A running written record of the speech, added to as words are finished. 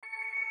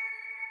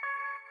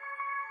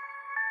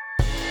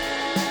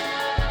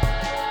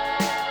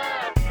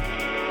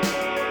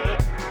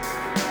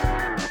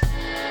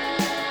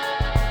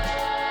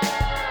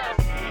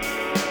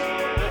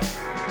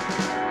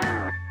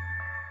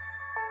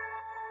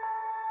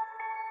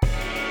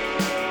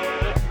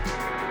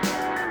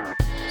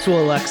So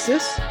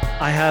Alexis,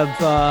 I have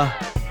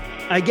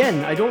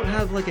again, I don't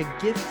have like a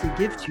gift to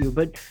give to you,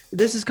 but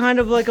this is kind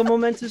of like a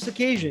momentous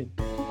occasion.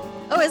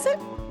 Oh, is it?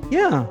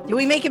 Yeah. Do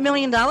we make $1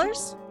 million?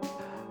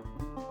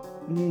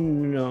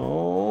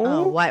 No.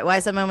 Oh, why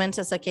is it a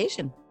momentous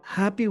occasion?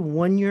 Happy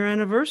 1 year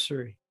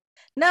anniversary.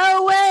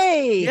 No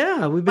way.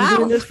 Yeah, we've been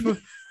doing this for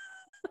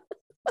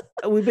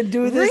we've been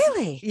doing this.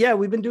 Really? Yeah,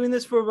 we've been doing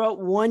this for about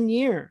 1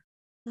 year.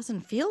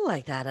 Doesn't feel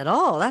like that at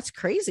all. That's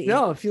crazy.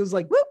 No, it feels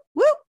like Whoop,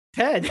 whoop.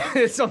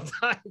 10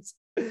 sometimes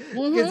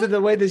because of the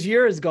way this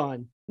year has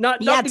gone.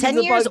 Not Yeah, because 10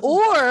 of years bugs.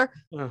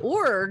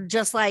 or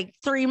just like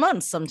 3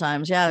 months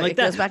sometimes. Yeah, Like it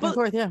goes that. back and But,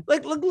 forth. Yeah.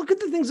 Like look at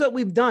the things that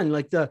we've done.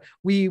 Like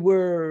we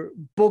were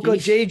Boca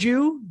Yeesh.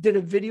 Jeju did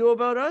a video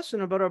about us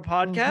and about our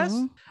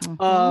podcast. Mhm,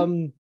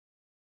 mhm.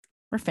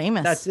 We're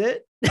famous. That's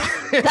it.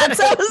 That's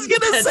what I was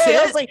gonna That's say. it?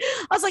 I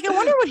was like, I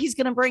wonder what he's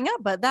gonna bring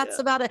up, but that's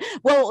about it.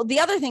 Well, the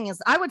other thing is,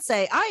 I would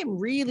say I am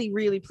really,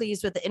 really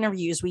pleased with the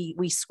interviews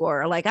we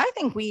score. Like, I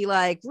think we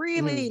like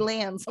really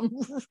land some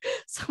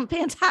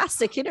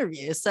fantastic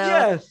interviews. So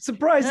yeah,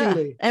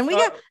 surprisingly. and we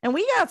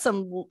got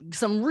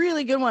some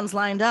really good ones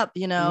lined up,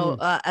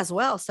 as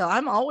well. So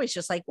I'm always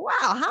just like, wow,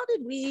 how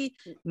did we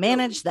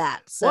manage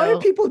that? So why are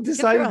people good for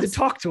deciding to us.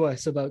 talk to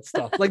us about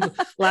stuff? Like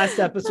last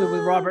episode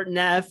with Robert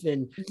Neff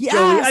and Joey.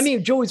 Yes. I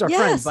mean, Joey's our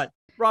friend, but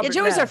Robert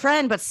Yeah, Joey's Neff. our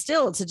friend, but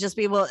still to just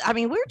be able, I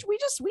mean, we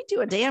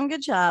do a damn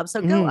good job.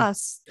 So go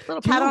us,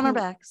 little pat on our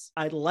backs.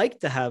 I'd like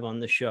to have on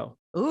the show.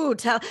 Ooh,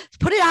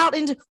 put it out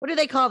into, what do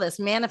they call this?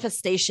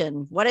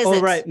 Manifestation. What is it?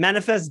 Oh, right.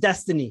 Manifest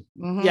Destiny.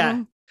 Mhm.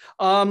 Yeah.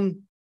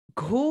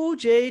 Ko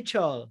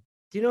Jae-chul.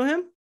 Do you know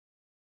him?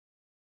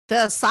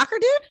 The soccer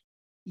dude?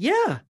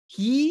 Yeah.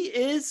 He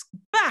is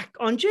back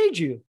on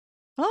Jeju.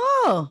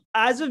 Oh.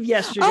 As of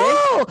yesterday.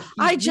 Oh, he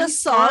I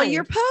just saw re-signed.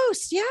 your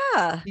post.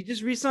 Yeah. He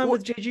just re-signed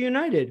with Jeju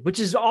United, which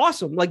is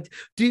awesome. Like,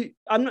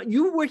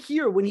 you were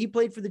here when he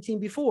played for the team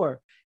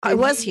before. I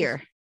was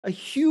here. A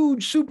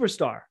huge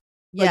superstar.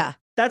 Like, Yeah.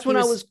 that's when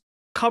I was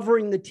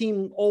covering the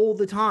team all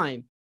the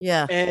time.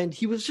 Yeah. And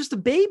he was just a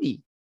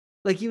baby.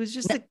 Like, he was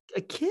just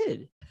a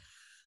kid.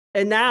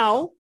 And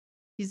now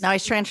he's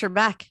transferred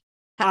back.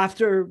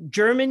 after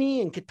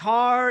Germany and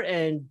Qatar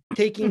and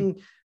taking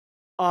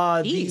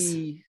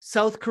the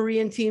South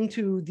Korean team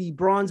to the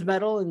bronze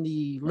medal in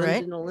the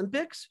London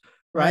Olympics.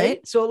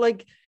 Right. So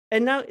like,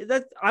 and now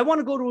that I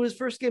want to go to his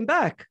first game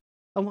back.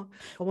 I want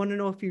to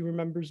know if he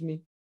remembers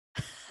me.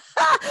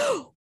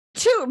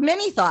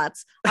 Many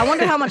thoughts. I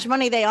wonder how much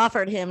money they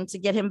offered him to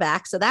get him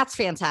back. So that's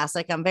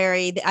fantastic.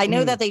 I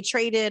know that they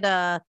traded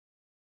a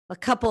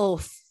couple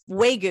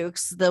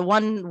Waygooks. The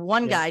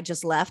one guy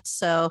just left.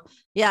 So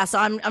yeah, so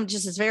I'm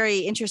just, it's very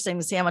interesting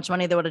to see how much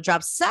money they would have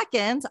dropped.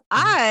 Second,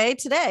 I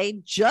today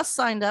just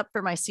signed up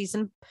for my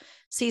season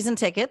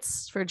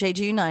tickets for Jeju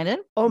United.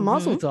 Oh,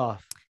 Mazel tov.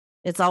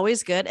 It's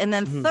always good. And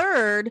then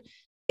third,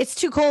 it's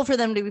too cold for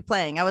them to be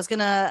playing. I was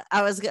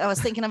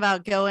thinking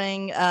about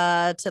going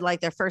to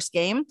like their first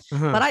game,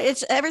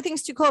 but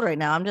everything's too cold right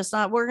now. I'm just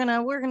not. We're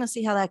gonna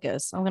see how that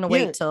goes. I'm gonna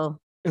wait till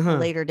a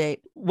later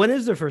date. When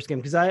is their first game?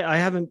 Because I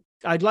haven't.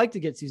 I'd like to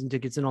get season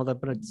tickets and all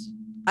that, but it's.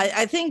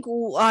 I think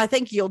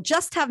you'll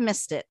just have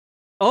missed it.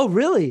 Oh,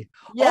 really?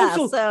 Yeah.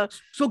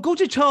 So Ko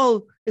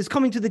Jae-chul is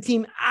coming to the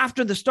team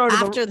after the start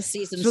of the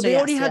season. So they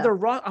already had their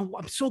run.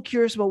 I'm so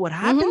curious about what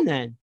happened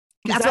then.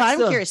 That's why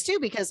I'm curious too,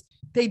 because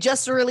they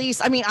just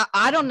released. I mean,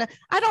 I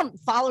don't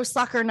follow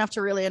soccer enough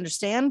to really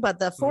understand, but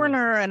the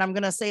foreigner, and I'm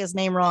gonna say his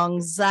name wrong,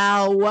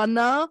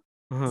 Zawana.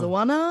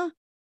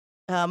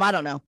 I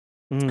don't know.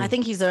 I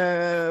think he's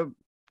a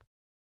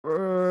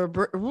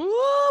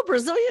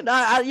Brazilian.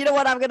 You know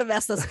what? I'm gonna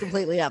mess this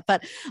completely up.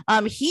 But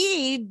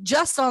he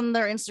just on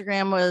their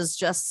Instagram was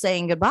just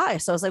saying goodbye.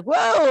 So I was like,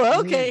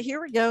 whoa, okay,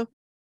 here we go.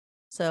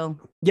 So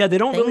yeah, they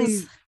don't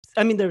really.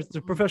 I mean, there's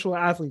the professional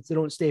athletes. They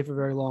don't stay for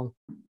very long.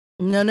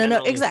 No,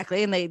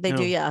 exactly, and they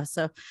do, yeah.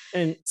 So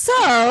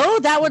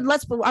that would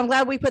I'm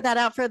glad we put that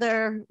out for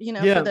their,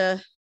 for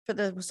the.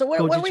 So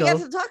what do we get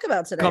to talk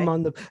about today? Come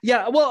on,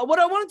 Well, what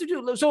I wanted to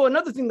do. So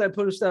another thing that I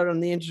posted out on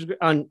the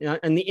on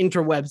the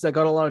interwebs that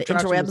got a lot of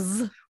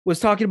traction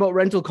was talking about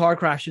rental car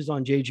crashes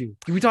on Jeju.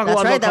 We talk a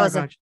lot about car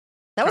crashes.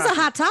 That was a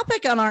hot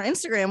topic on our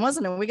Instagram,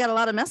 wasn't it? We got a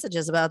lot of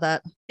messages about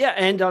that. Yeah,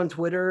 and on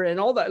Twitter and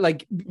all that.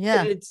 Like,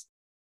 yeah, it's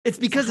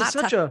because it's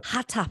such a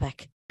hot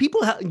topic.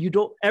 People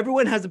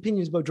everyone has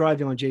opinions about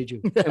driving on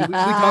Jeju. And we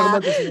talk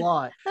about this a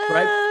lot,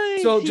 right?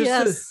 So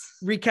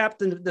just to recap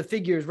the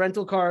figures,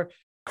 rental car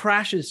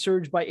crashes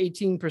surged by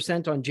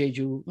 18% on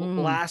Jeju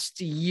last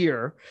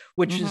year,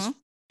 which is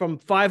from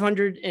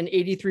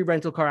 583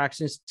 rental car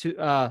accidents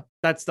to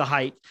that's the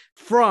height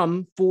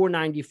from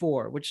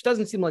 494, which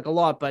doesn't seem like a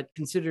lot, but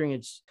considering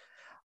it's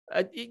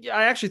I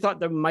actually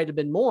thought there might have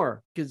been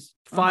more because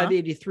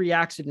 583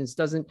 accidents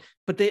doesn't,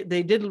 but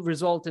they did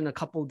result in a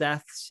couple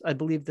deaths. I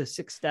believe the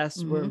 6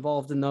 deaths were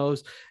involved in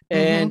those.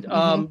 And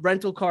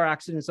rental car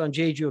accidents on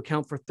Jeju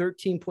account for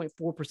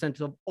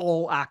 13.4% of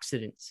all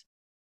accidents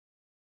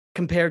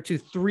compared to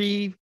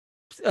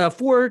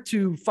 4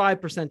 to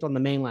 5% on the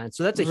mainland.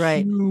 So that's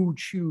a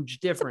huge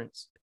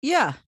difference.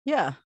 Yeah.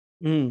 Yeah.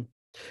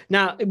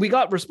 Now we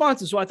got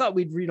responses, so I thought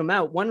we'd read them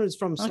out. One was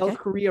from South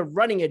Korea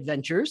Running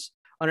Adventures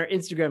on our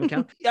Instagram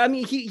account. I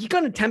mean, he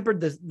kind of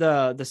tempered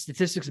the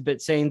statistics a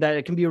bit, saying that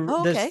it can be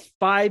this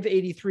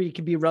 583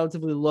 can be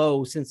relatively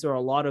low since there are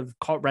a lot of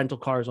rental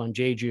cars on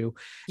Jeju.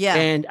 Yeah,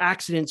 and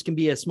accidents can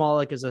be as small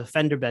like as a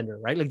fender bender,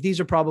 right? Like these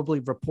are probably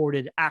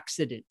reported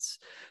accidents.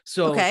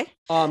 So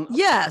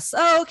yes.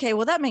 Oh, okay.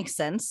 Well, that makes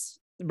sense.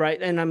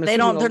 Right, and I'm they're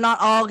not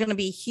all going to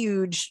be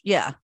huge.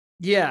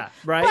 Yeah,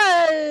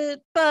 right.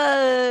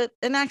 But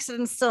an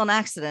accident's still an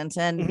accident,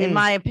 and in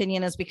my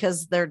opinion, is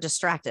because they're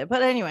distracted.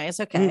 But anyway, it's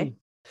okay.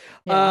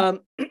 He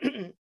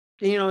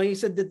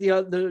said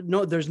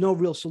that there's no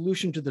real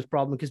solution to this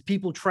problem because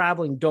people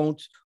traveling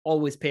don't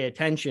always pay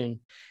attention,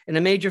 and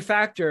a major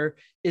factor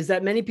is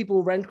that many people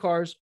who rent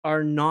cars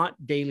are not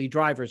daily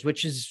drivers,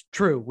 which is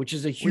true. Which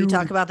is a huge. We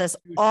talk about this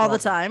all the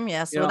time.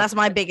 Yes, well, that's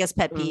my biggest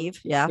pet peeve.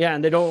 Yeah,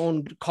 and they don't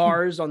own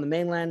cars on the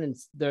mainland, and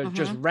they're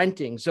just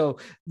renting. So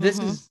this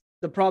is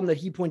the problem that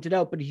he pointed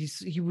out, but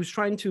he was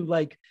trying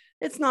to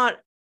it's not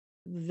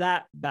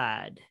that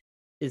bad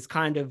is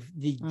kind of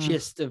the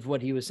gist of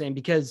what he was saying,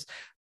 because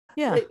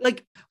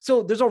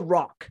so there's a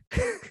rock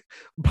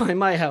by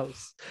my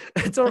house.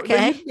 There used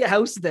to be a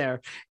house there,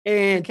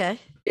 and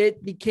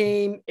it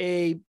became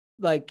they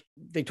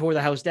tore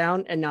the house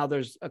down, and now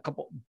there's a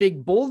couple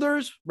big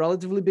boulders,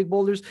 relatively big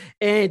boulders,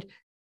 and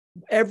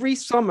every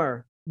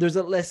summer there's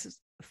at least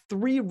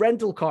 3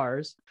 rental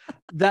cars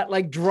that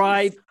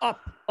drive up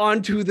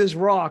onto this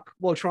rock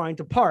while trying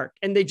to park,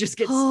 and they just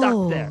get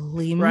stuck there.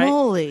 Holy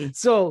moly.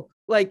 So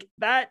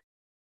that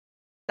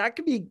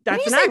could be,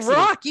 that's an accident.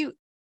 Rock,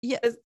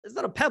 it's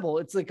not a pebble,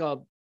 it's like a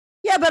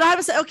but I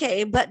was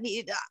okay, but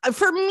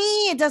for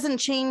me it doesn't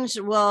change.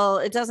 Well,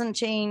 it doesn't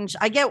change.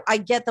 I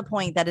get the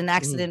point that an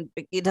accident,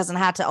 it doesn't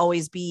have to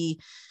always be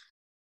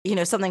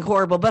something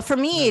horrible, but for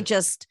me it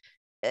just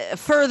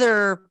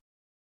further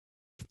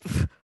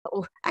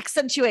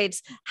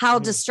accentuates how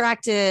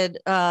distracted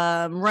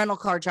rental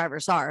car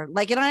drivers are.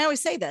 And I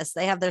always say this,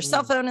 they have their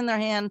cell phone in their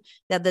hand,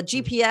 they have the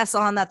GPS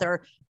on, that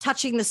they're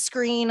touching the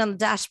screen on the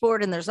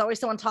dashboard, and there's always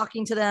someone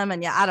talking to them,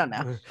 and I don't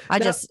know.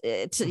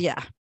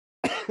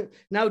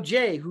 Now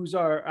Jay, who's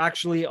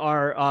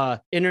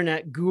our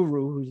internet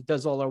guru, who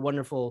does all our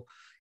wonderful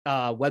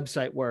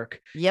website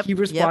work, he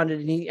responded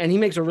and he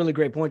makes a really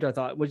great point, I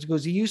thought, which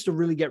goes, he used to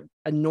really get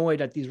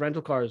annoyed at these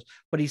rental cars,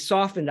 but he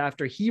softened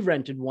after he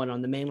rented one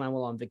on the mainland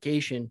while on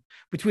vacation.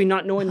 Between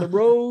not knowing the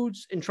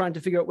roads and trying to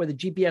figure out where the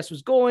GPS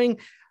was going,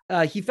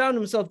 he found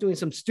himself doing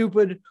some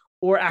stupid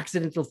or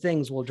accidental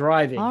things while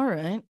driving. All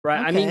right.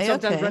 I mean,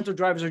 sometimes rental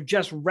drivers are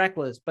just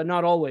reckless, but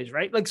not always,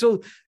 right?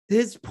 So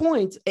his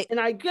point, and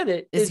I get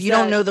it, is you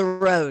don't know the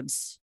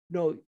roads.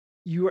 No,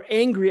 you are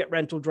angry at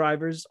rental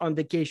drivers on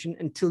vacation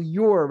until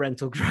you're a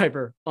rental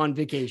driver on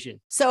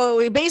vacation.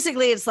 So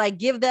basically it's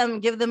give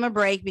them a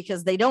break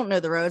because they don't know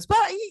the roads, but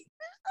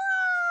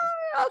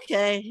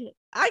okay.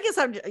 I guess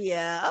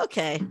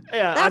okay.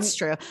 Yeah, that's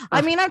true.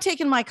 I mean, I've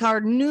taken my car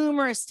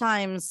numerous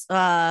times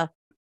to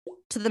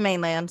the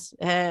mainland,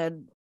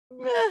 and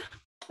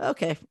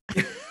okay.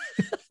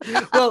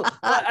 Well,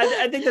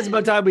 I think that's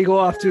about time we go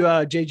off to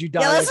Jeju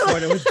Dialect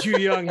Corner with Ju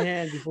Young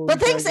Han. But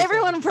thanks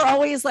everyone for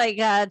always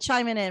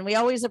chiming in. We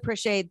always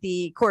appreciate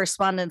the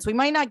correspondence. We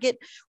might not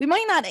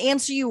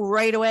answer you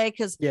right away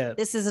because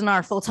this isn't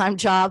our full-time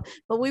job,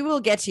 but we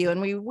will get to you.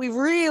 And we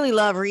really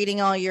love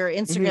reading all your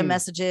Instagram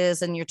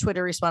messages and your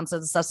Twitter responses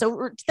and stuff.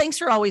 So thanks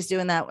for always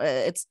doing that.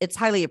 It's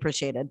highly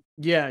appreciated.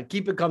 Yeah,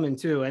 keep it coming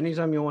too.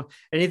 Anytime you want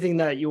anything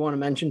that you want to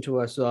mention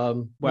to us,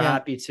 we're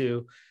happy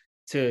to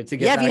get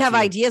if you have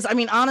ideas. I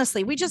mean,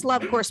 honestly, we just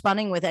love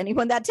corresponding with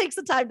anyone that takes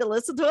the time to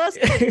listen to us.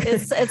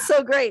 It's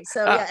so great.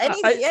 So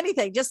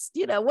anything, just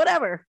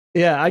whatever.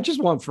 I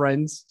just want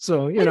friends,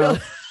 so All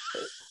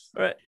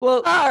right,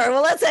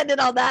 well, let's end it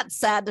on that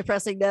sad,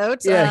 depressing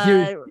note.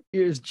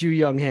 Here's Ju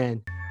Young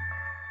Han.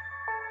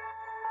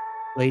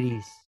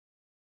 Ladies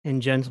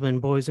and gentlemen,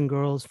 boys and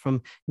girls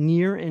from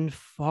near and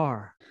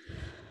far,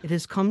 it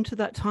has come to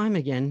that time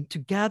again to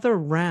gather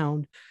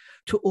round,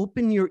 to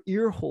open your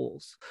ear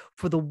holes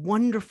for the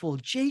wonderful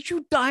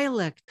Jeju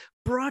dialect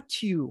brought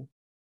to you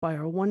by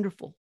our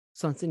wonderful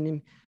something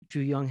named Ju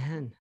Young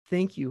Han.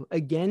 Thank you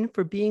again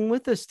for being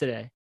with us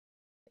today.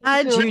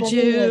 Hi,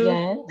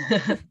 Juju.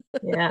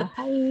 Yeah.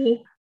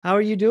 Hi. How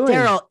are you doing?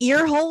 Daryl,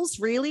 ear holes?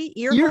 Really?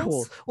 Ear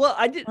holes? Well,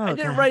 I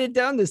didn't write it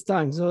down this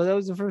time, so that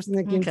was the first thing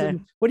that came to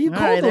me. What do you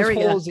call those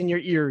holes in your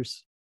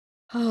ears?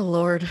 Oh,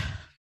 Lord.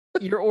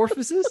 Your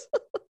orifices?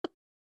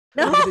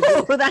 No,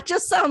 that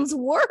just sounds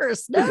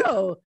worse.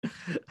 No.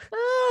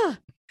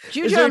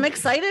 Juju, I'm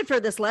excited for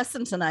this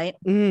lesson tonight.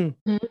 I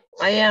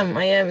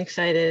am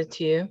excited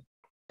too.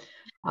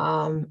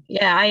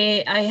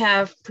 I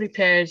have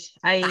prepared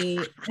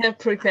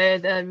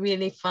a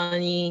really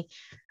funny,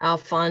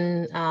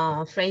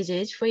 fun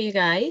phrases for you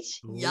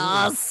guys.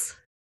 Yes.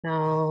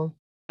 So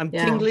I'm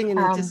tingling in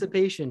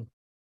anticipation.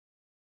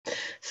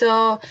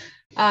 So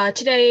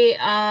today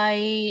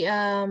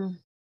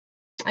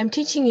I'm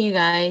teaching you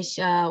guys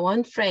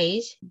one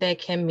phrase that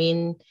can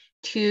mean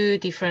 2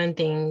 different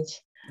things.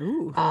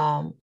 Ooh.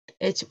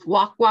 it's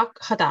wak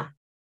hada.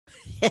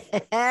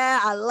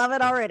 I love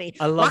it already.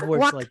 I love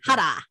words like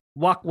that.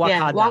 Wak hada.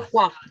 Yeah,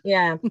 wak.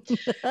 Yeah.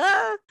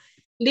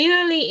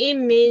 Literally, it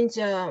means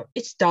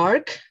it's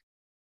dark.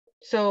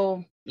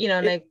 So,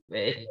 like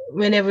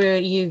whenever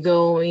you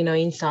go,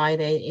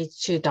 inside, it's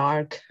too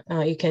dark.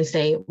 You can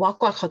say wak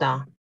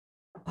hada.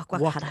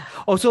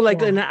 Oh, so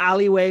like in an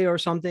alleyway or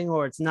something,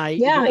 or it's night.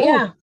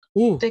 Yeah.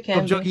 Ooh,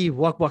 갑자기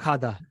wak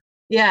hada.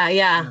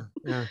 Yeah.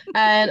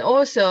 And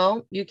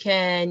also, you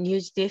can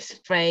use this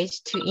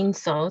phrase to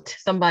insult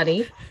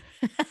somebody.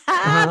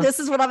 This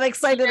is what I'm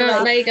excited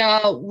about. Like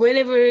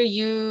whenever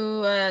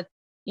you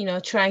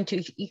trying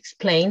to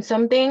explain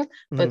something,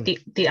 but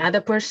the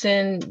other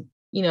person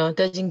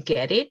doesn't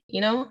get it,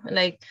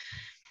 like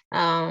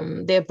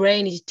their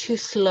brain is too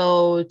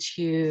slow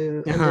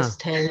to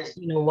understand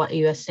what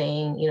you are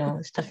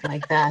saying, stuff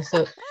like that.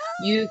 So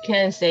you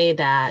can say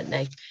that,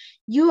 like,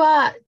 you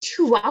are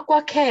too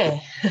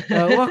wakwake.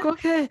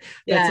 Wakwake.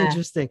 That's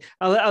interesting.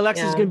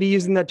 Alexa's going to be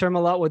using that term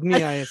a lot with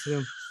me, I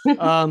assume.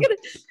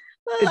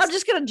 I'm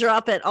just gonna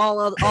drop it all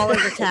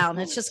over town.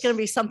 It's just gonna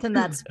be something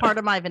that's part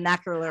of my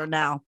vernacular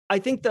now. I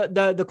think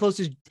the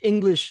closest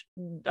English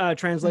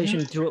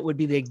translation to it would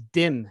be like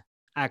dim.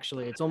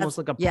 Actually, it's almost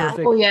like a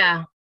perfect. Oh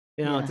yeah.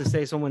 To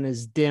say someone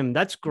is dim.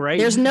 That's great.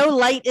 There's no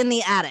light in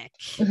the attic.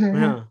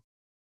 Yeah.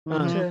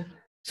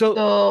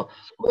 So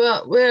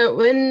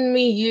when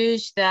we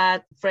use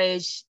that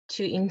phrase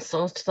to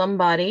insult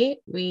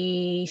somebody,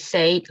 we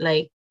say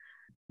like,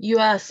 you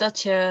are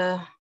such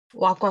a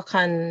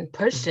wakwakan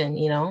person,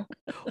 So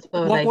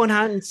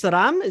wakwakan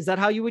saram, is that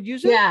how you would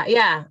use it?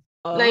 Yeah.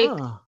 Like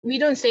we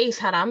don't say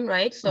saram,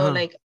 right? So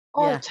like,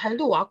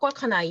 잘도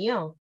wakwakan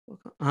아이요.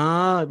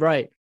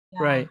 Right.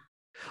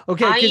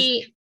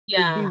 Okay.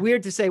 It'd be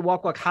weird to say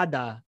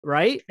wakwak-hada,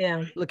 right?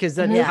 Yeah. Because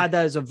then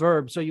hada is a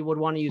verb, so you would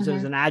want to use it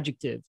as an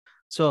adjective.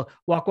 So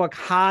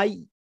wakwak-hai,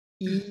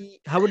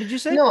 how would you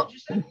say? No.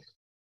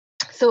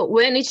 So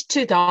when it's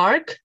too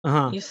dark,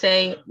 you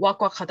say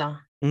wakwak-hada.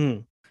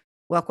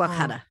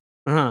 Wakwak-hada.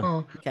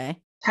 Okay.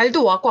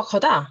 잘도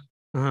wakwak-hada.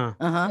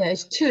 Yeah,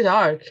 it's too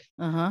dark.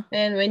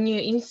 And when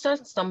you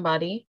insult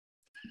somebody,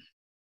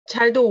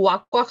 잘도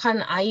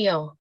wakwak한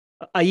아이요.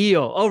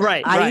 Ayo. Oh,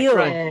 right.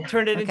 Yeah.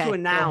 Turn it into a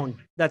noun.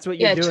 That's what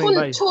you're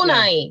doing.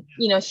 촌아이,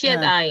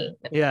 시애다이.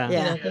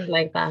 Yeah. Things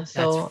like that.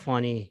 So that's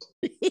funny.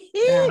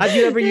 Have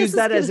you ever used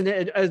that as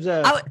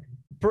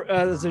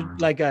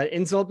like an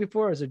insult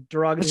before, as a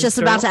derogatory? I was just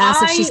about to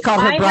ask if she's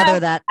called her brother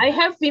that. I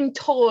have been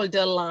told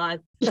a lot,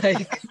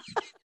 like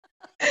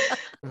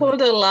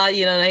told a lot,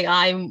 like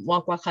I'm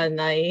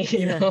wakwakanai,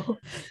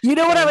 You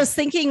know what I was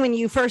thinking when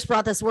you first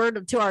brought this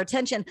word to our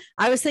attention?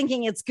 I was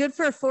thinking it's good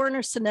for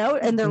foreigners to know,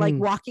 and they're like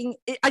walking.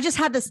 I just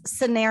had this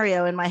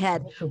scenario in my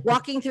head,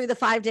 walking through the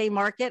 5-day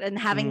market and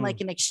having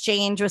like an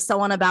exchange with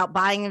someone about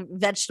buying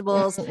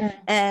vegetables,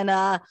 and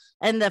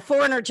the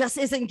foreigner just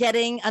isn't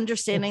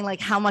understanding like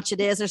how much it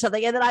is or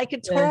something, and then I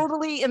could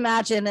totally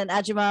imagine an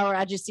Ajima or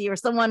Ajusi or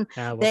someone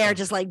there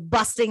just like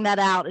busting that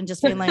out and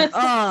just being like,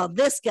 oh,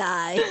 this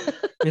guy.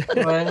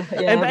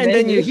 And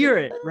then you hear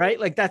it, right?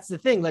 Like that's the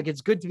thing. Like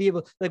it's good to be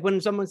able, like when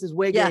someone says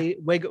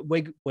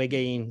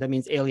wegein, that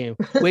means alien.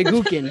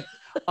 Wegukin,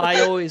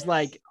 I always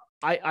like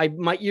I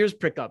my ears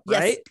prick up,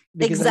 right?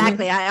 Because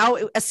exactly.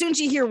 As soon as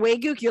you hear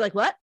weguk, you're like,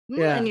 what?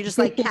 And you're just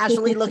like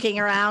casually looking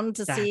around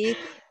to see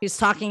who's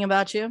talking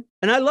about you.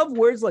 And I love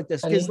words like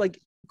this because like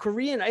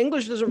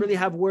English doesn't really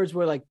have words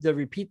where like they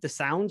repeat the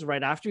sounds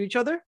right after each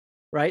other,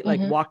 right? Like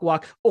wak,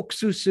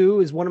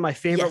 oksusu is one of my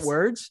favorite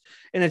words,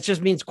 and it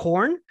just means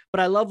corn. But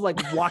I love like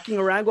walking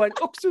around going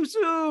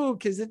oksusu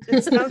because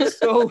it sounds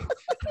so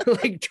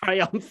like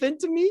triumphant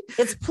to me.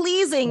 It's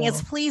pleasing.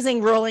 It's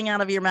pleasing rolling out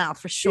of your mouth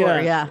for sure.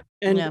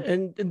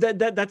 And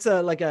that's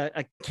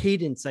a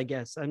cadence, I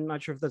guess. I'm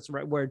not sure if that's the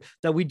right word,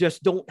 that we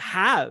just don't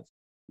have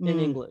in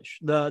English.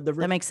 That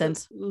makes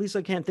sense. At least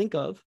I can't think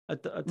of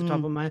at the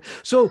top of my head.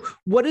 So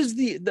what is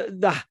the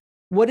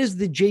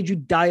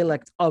Jeju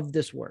dialect of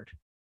this word?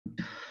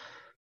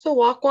 So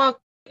wak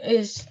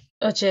is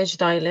a Jeju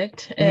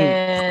dialect,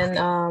 and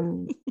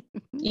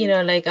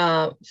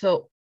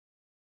so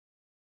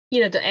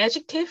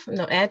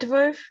the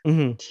adverb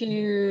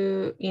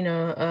to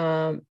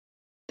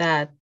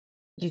that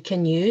you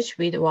can use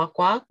with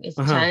wak is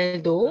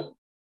잘도.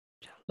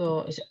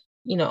 So it's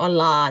a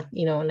lot,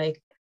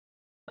 like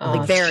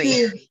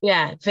very.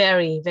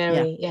 Very.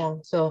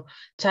 So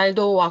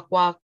잘도 wak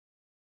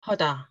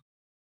하다.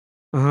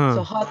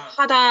 So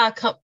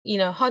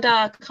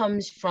hada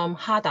comes from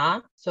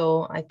hada,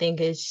 so I think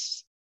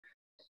it's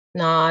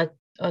not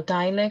a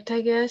dialect,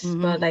 I guess,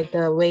 but like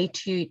the way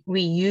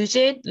we use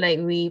it, like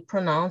we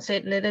pronounce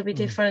it a little bit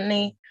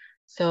differently,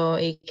 so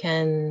it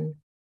can,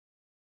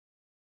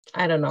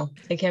 I don't know,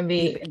 it can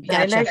be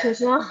dialect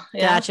as well.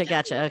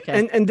 Gotcha.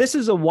 Okay. And this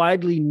is a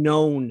widely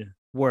known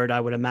word,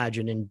 I would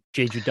imagine, in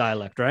Jeju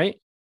dialect,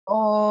 right?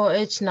 Oh,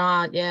 it's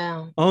not.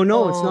 Yeah. Oh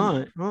no, it's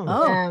not.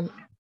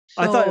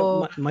 I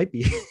thought it might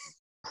be.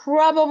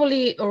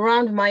 Probably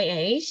around my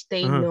age,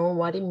 they know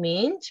what it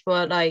means.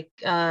 But like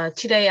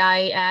today,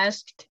 I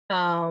asked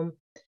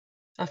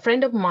a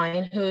friend of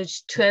mine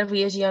who's 12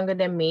 years younger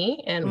than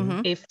me,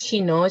 and if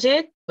she knows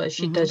it, but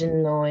she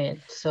doesn't know it.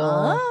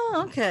 So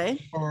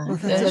okay. Well,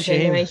 that's a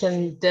shame.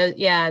 Generation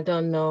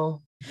don't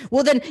know.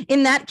 Well, then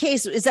in that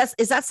case, is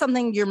that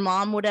something your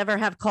mom would ever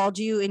have called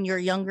you in your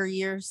younger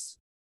years?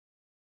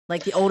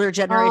 Like the older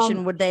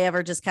generation, would they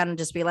ever just kind of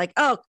just be like,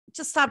 oh,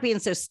 just stop being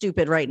so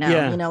stupid right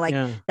now?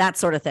 That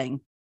sort of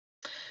thing.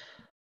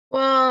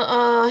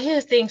 Well,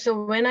 here's the thing.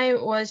 So when I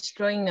was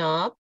growing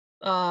up,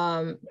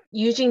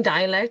 using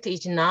dialect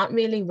is not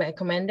really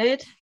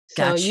recommended.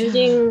 So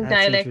using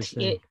dialect,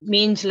 it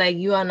means like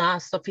you are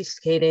not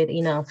sophisticated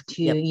enough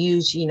to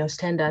use,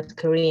 standard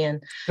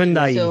Korean.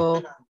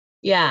 So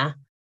yeah,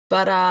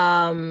 but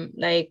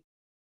like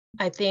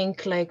I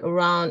think like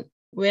around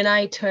when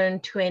I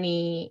turned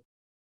 20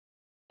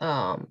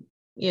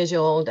 years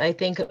old, I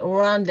think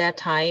around that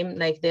time,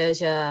 like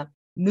there's a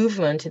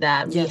movement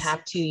that we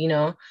have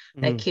to,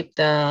 like keep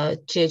the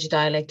Jeju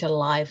dialect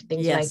alive,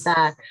 things like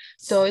that.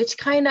 So it's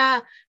kind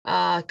of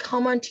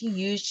common to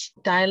use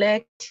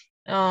dialect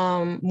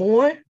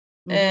more.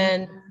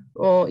 And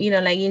or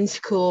like in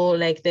school,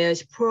 like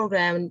there's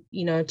program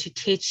to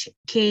teach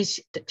kids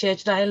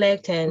Jeju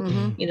dialect,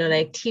 and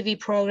like TV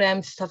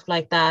programs, stuff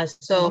like that.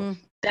 So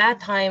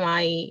that time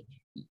I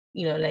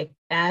like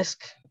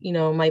ask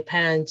my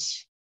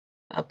parents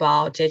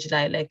about Jeju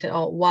dialect,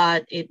 or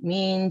what it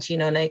means,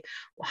 like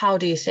how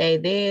do you say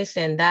this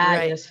and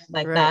that,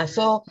 that.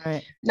 So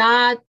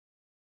not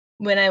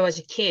when I was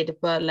a kid,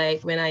 but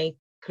like when I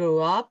grew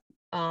up,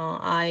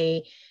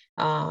 I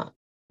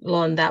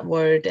learned that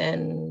word,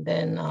 and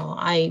then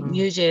I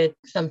use it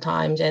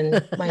sometimes,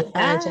 and my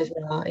parents as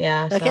well.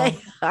 Yeah. Okay.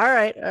 So. All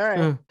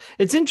right.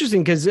 It's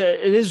interesting because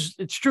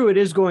it's true. It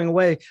is going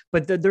away,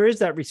 but there is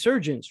that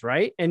resurgence,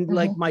 right? And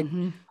like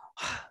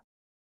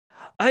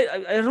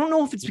I don't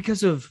know if it's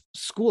because of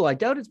school. I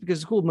doubt it's because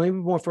of school. Maybe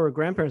more for her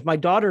grandparents. My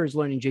daughter is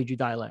learning Jeju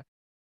dialect,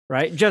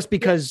 right? Just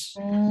because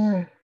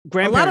a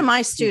lot of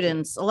my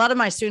students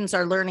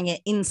are learning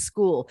it in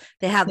school.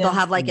 They'll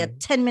have like a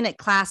 10-minute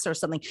class or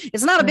something.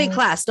 It's not a big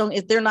class.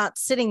 They're not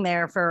sitting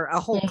there for a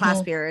whole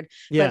class period,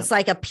 but it's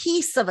like a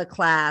piece of a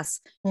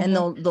class, and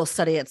they'll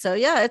study it. So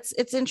yeah,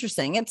 it's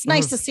interesting. It's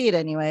nice to see it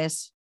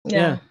anyways.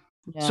 Yeah.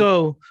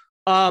 So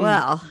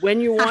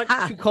when you want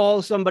to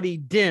call somebody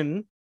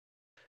dim,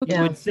 you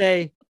would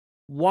say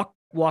wak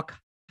wak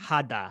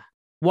hada.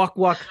 Wak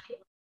wak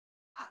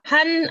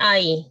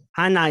Hanai.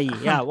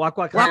 Hanai. Yeah. Wak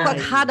wak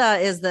hada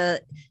is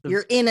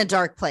you're in a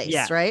dark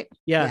place, right?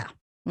 Yeah.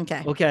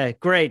 Okay.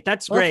 Great.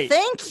 That's great.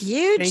 Thank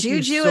you,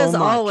 Juju, as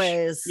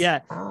always. Yeah.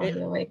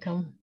 You're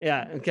welcome.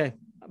 Yeah. Okay.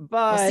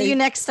 Bye. We'll see you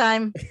next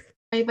time.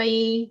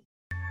 Bye.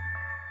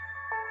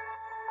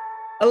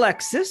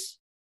 Alexis.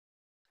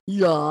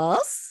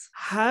 Yes.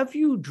 Have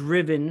you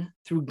driven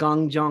through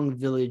Gangjang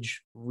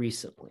Village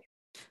recently?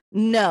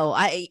 No,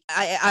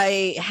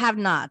 I have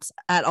not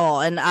at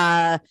all. And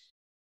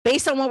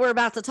based on what we're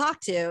about to talk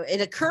to, it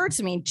occurred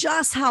to me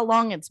just how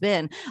long it's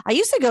been. I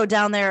used to go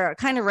down there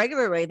kind of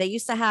regularly. They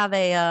used to have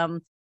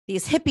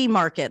these hippie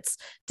markets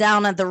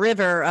down at the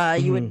river.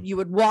 You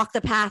would walk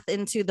the path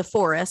into the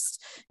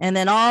forest, and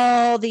then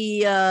all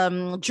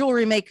the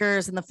jewelry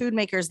makers and the food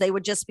makers, they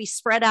would just be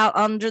spread out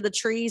under the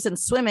trees and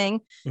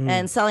swimming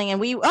and selling.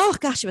 And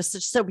it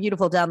was so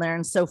beautiful down there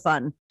and so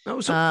fun.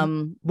 Oh, so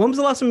when was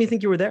the last time you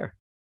think you were there?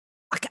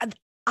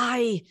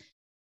 I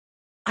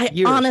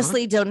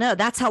honestly don't know.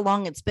 That's how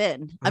long it's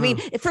been. I mean,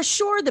 for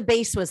sure the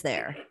base was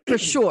there, for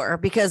sure,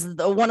 because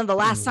one of the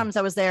last times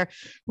I was there,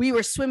 we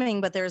were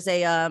swimming, but there's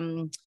a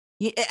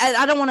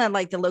I don't want to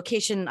like the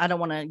location. I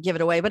don't want to give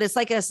it away, but it's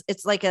a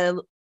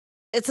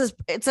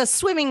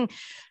swimming.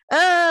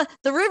 The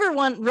river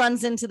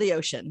runs into the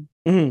ocean.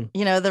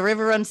 The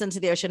river runs into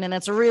the ocean, and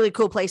it's a really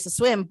cool place to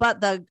swim.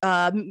 But the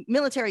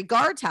military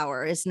guard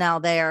tower is now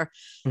there.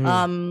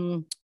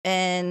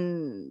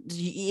 And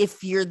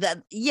if you're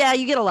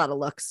you get a lot of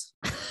looks,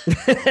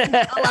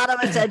 a lot of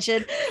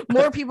attention.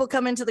 More people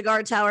come into the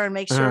guard tower and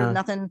make sure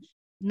nothing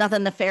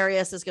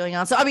nefarious is going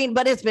on. So, I mean,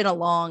 but it's been a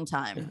long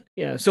time.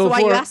 Yeah. So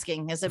why are you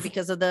asking? Is it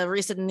because of the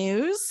recent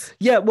news?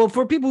 Yeah. Well,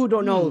 for people who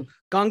don't know,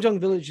 Gangjang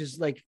Village is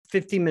like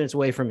 15 minutes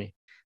away from me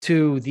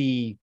to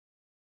the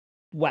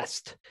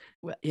west.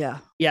 Yeah.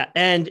 Yeah.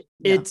 And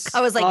it's,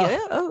 I was like,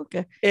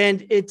 okay.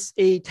 And it's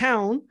a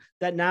town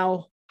that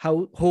now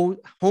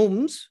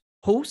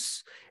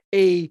hosts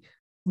a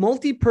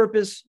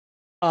multi-purpose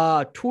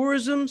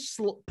tourism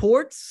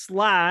port /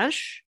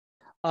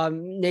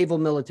 naval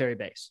military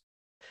base,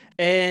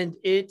 and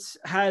it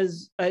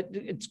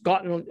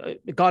got a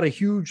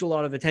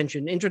lot of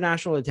attention,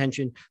 international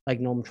attention. Like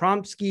Noam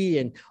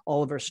Chomsky and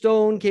Oliver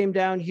Stone came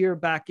down here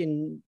back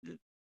in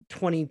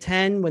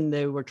 2010 when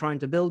they were trying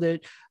to build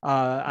it,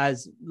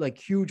 as like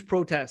huge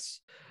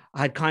protests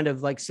had kind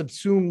of like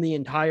subsumed the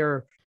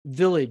entire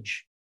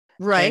village.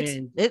 Right.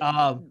 And,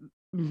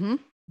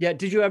 yeah.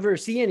 Did you ever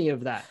see any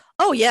of that?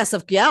 Oh yes.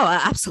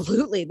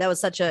 Absolutely. It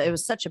was such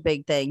a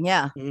big thing.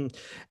 Yeah.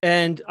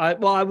 And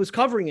I was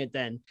covering it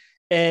then.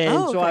 And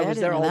so I was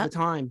there all the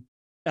time.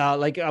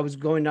 Like I was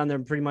going down there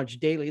pretty much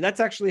daily. That's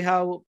actually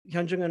how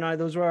Hyunjung and I,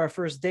 those were our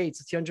first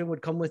dates. Hyunjung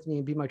would come with me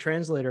and be my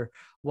translator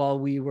while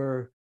we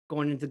were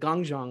going into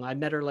Gangjeong. I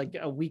met her like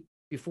a week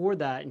before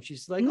that, and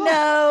she's like,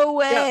 no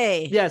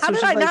way. Yeah. How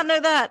did I not know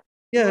that?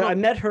 Yeah, I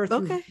met her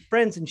through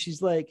friends, and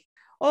she's like,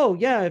 oh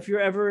yeah, if you're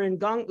ever in in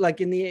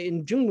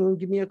Jungmun,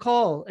 give me a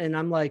call. And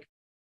I'm like,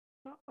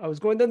 I was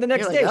going there the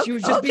next day. She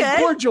was just being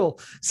cordial.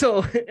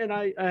 So, and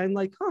I'm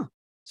like, huh.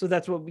 So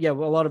that's what, a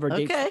lot of our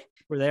dates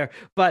were there.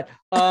 But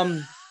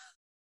and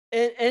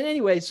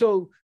anyway,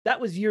 so that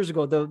was years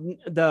ago.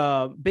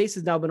 The base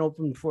has now been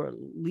open for at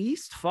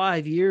least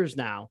 5 years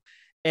now,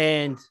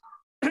 and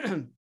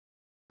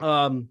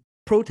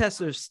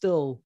protests are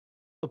still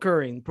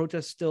occurring.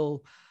 Protests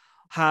still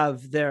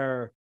have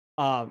their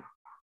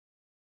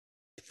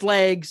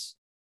flags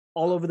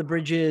all over the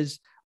bridges.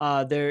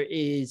 There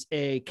is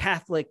a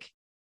Catholic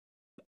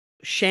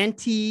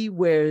shanty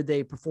where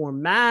they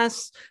perform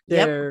mass.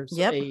 There's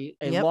a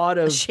lot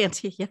of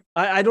shanty. Yeah.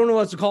 I don't know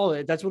what to call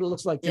it. That's what it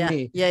looks like to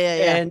me.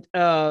 Yeah. And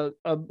a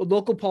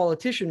local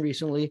politician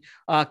recently,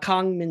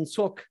 Kang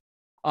Min-suk,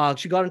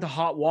 she got into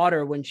hot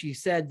water when she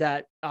said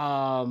that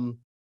to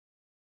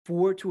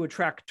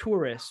attract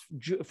tourists,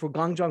 for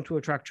Gangjeong to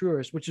attract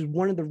tourists, which is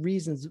one of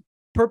the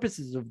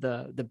purposes of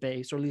the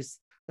base, or at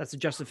least that's the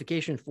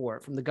justification for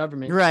it from the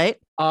government. Right.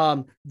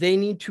 They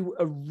need to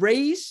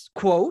erase,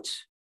 quote,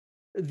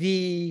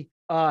 the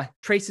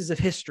traces of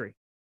history.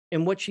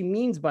 And what she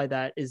means by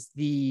that is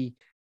the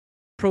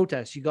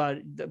protests.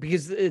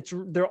 Because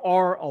there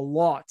are a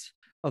lot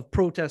of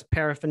protest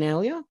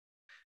paraphernalia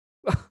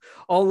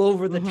all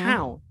over the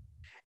town.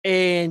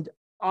 And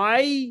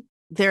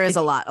there is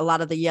a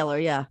lot of the yellow.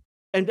 Yeah.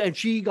 And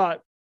she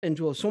got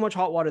into so much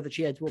hot water that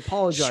she had to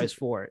apologize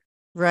for it.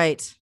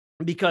 Right.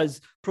 Because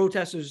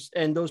protesters,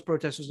 and those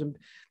protesters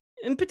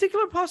in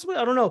particular, possibly,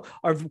 I don't know,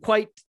 are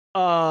quite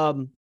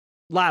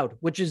loud,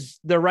 which is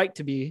their right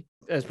to be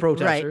as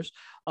protesters.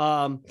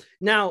 Right.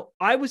 Now,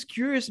 I was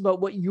curious about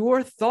what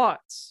your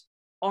thoughts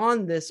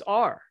on this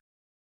are.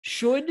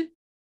 Should,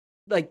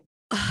 like,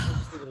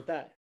 let's leave it at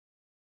that.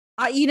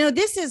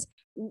 This is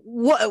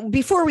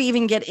before we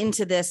even get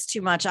into this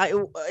too much.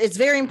 It's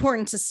very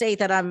important to state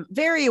that I'm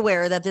very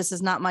aware that this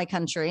is not my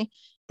country,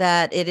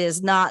 that it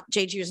is not,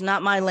 Jeju is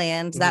not my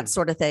land, that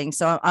sort of thing.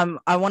 So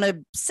I want to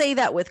say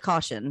that with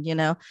caution,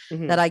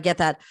 that I get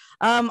that.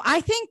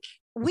 I think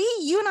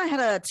you and I had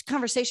a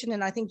conversation,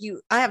 and I think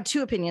I have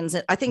two opinions.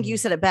 I think you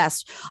said it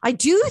best. I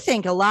do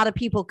think a lot of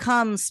people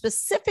come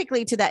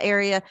specifically to that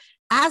area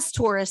as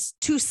tourists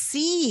to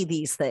see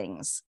these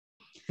things.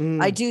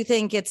 I do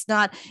think it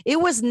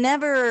was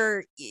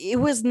never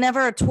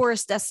a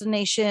tourist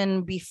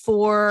destination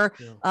before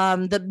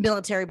the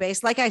military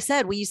base. Like I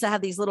said, we used to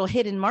have these little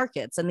hidden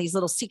markets and these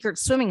little secret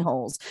swimming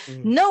holes.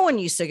 No one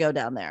used to go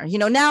down there.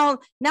 Now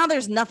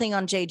there's nothing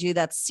on Jeju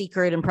that's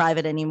secret and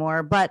private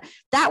anymore, but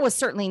that was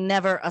certainly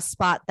never a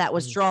spot that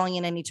was drawing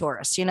in any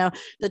tourists.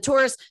 The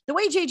tourists, the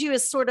way Jeju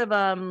is sort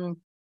of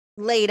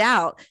laid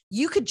out,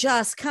 you could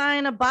just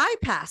kind of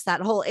bypass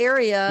that whole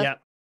area. Yeah.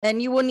 And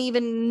you wouldn't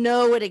even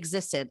know it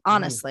existed,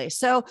 honestly.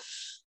 So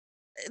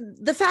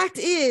the fact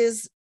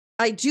is,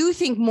 I do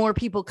think more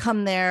people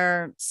come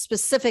there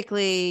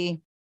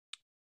specifically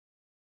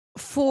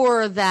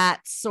for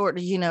that sort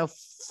of,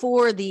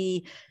 for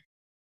the,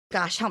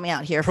 gosh, help me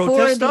out here.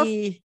 Protest for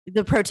the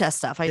protest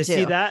stuff. I do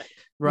see that.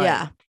 Right.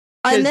 Yeah.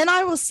 And then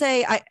I will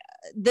say,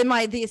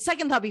 my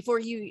second thought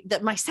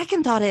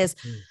is,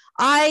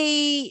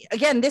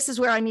 again, this is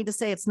where I need to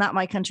say it's not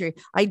my country.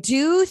 I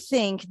do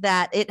think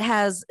that it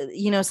has,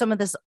 some of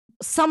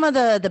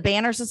the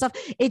banners and stuff,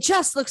 it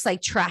just looks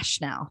like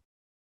trash now.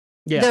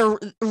 Yeah. They're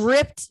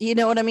ripped, you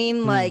know what I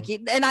mean? Like,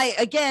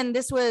 and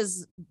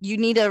you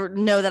need to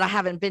know that I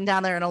haven't been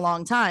down there in a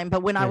long time,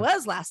 but when I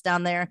was last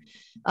down there,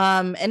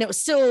 and it was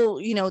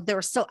still, there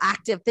were still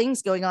active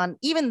things going on.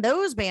 Even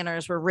those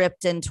banners were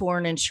ripped and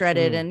torn and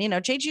shredded. And,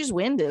 Jeju's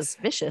wind is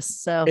vicious.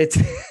 So it's,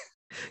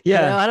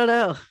 yeah, I don't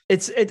know.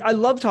 I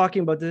love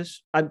talking about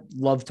this. I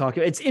love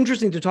talking. It's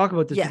interesting to talk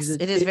about this. Yes, because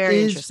it is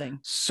very interesting.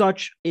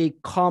 Such a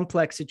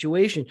complex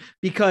situation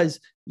because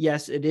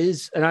yes, it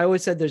is. And I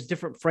always said there's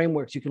different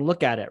frameworks you can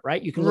look at it,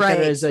 right? You can look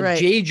at it as a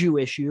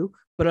Jeju issue,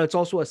 but it's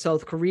also a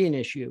South Korean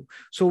issue.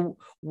 So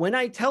when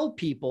I tell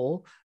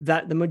people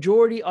that the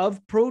majority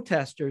of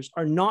protesters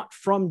are not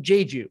from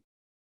Jeju,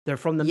 they're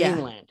from the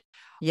mainland.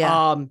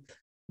 Yeah.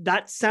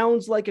 That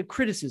sounds like a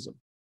criticism.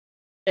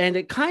 And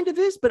it kind of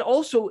is, but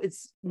also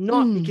it's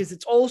not because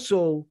it's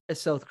also a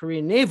South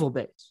Korean naval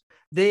base.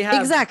 They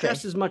have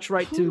just as much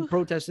right to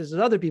protest as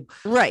other people.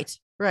 Right.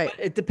 But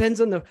it depends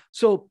on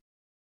so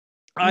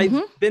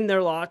I've been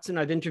there lots and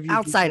I've interviewed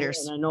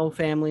outsiders and I know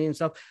family and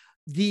stuff.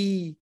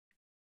 The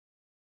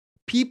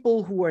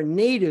people who are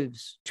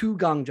natives to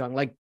Gangjeong,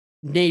 like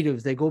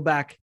natives, they go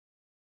back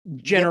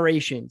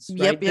generations.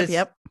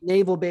 Yep.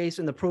 Naval base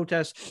and the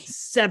protests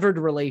severed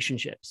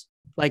relationships.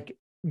 Like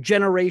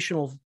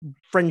generational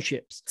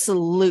friendships.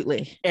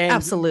 Absolutely. And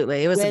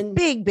absolutely. It was a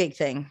big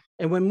thing.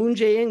 And when Moon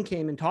Jae-in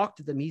came and talked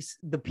to them,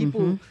 the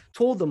people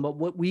told them, but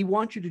what we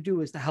want you to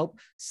do is to help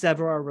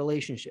sever our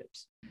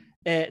relationships.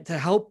 To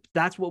help,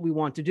 that's what we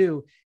want to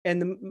do.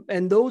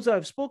 And those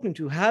I've spoken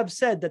to have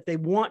said that they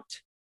want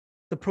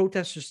the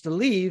protesters to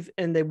leave,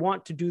 and they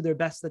want to do their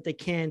best that they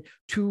can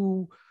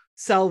to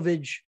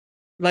salvage,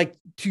 like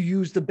to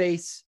use the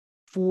base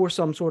for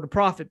some sort of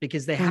profit,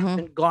 because they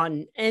haven't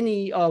gotten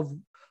any of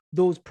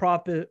those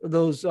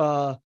tourist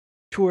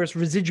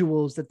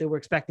residuals that they were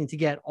expecting to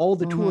get. All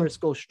the tourists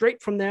go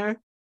straight from there,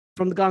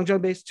 from the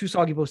Gangjang base to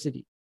Seogwipo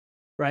City,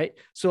 right?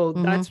 So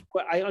that's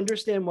what I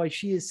understand why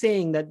she is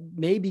saying, that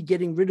maybe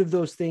getting rid of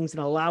those things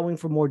and allowing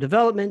for more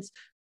developments,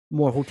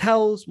 more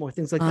hotels, more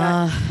things like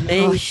that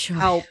may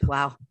help.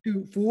 Wow.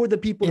 For the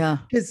people. Yeah.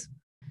 Because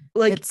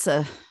like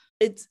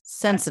it's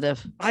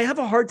sensitive. I have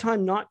a hard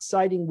time not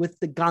siding with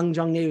the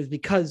Gangjang natives,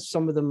 because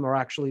some of them are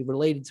actually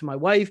related to my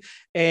wife,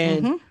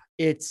 and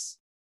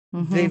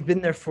they've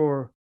been there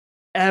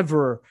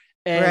forever.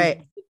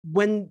 And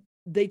when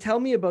they tell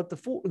me about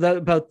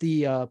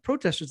the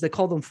protesters, they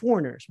call them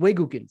foreigners,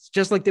 Waegukins,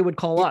 just like they would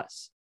call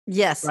us.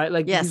 Yes. Right.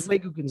 Like these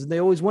Waegukins, and they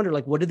always wonder,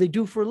 like, what do they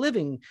do for a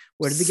living?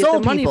 Where do they get their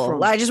money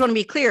from? I just want to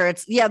be clear.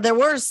 There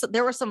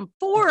were some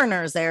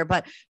foreigners there,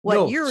 but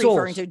what you're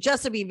referring to,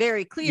 just to be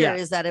very clear,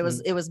 is that it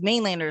was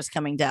mainlanders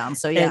coming down.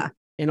 So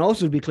and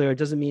also to be clear, it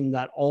doesn't mean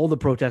that all the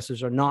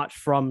protesters are not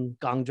from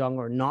Gangjang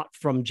or not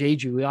from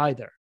Jeju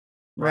either.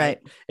 Right.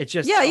 It's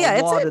just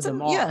a lot of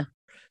them are. Yeah.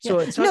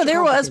 So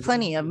there was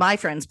plenty of my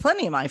friends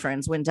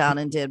went down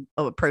and did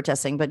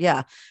protesting, but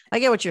I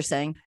get what you're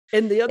saying.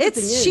 And the other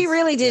thing is, she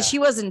really did. She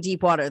was in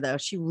deep water, though.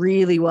 She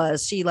really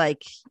was. She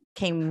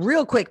came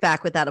real quick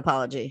back with that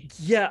apology.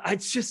 Yeah,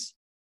 it's just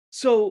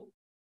so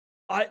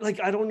I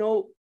don't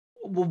know.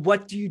 Well,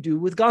 what do you do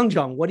with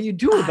Gangjang? What do you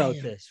do about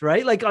this?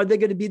 Right? Like, are they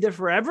going to be there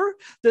forever?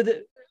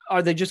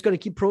 Are they just going to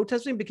keep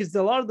protesting? Because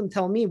a lot of them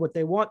tell me what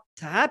they want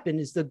to happen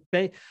is the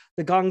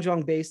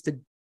Gangjang base to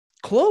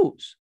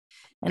close.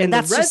 And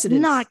that's just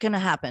not going to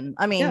happen.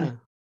 I mean,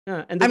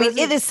 And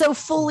it is so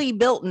fully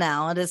built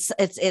now. And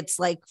it's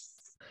like,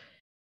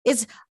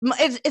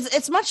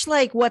 it's much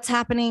like what's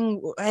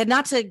happening, and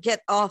not to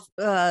get off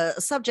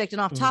subject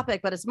and off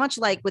topic, but it's much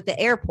like with the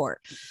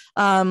airport.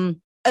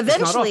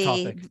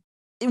 Eventually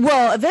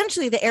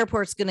the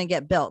airport's going to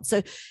get built.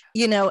 So,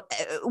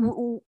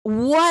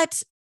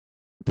 what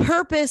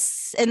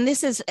purpose, and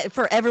this is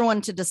for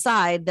everyone to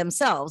decide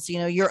themselves,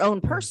 your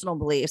own personal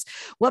beliefs,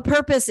 what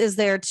purpose is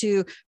there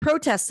to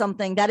protest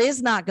something that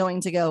is not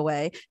going to go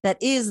away, that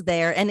is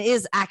there and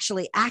is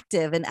actually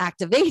active and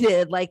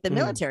activated, like the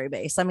military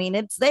base? I mean,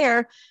 it's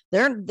there.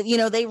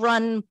 They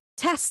run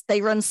tests,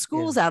 they run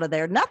schools out of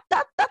there. Not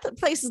that the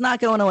place is not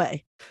going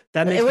away.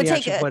 That makes me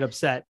actually quite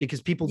upset,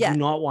 because people do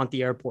not want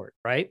the airport,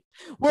 right?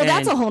 Well,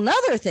 that's a whole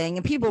nother thing,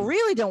 and people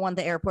really don't want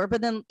the airport.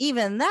 But then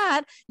even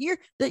that, we're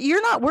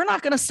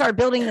not going to start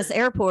building this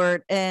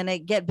airport and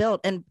it get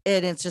built and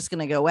it's just going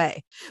to go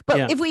away.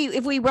 But if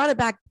we brought it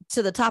back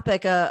to the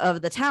topic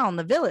of the town,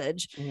 the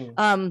village,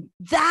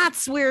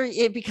 that's where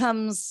it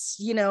becomes,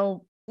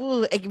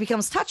 it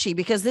becomes touchy,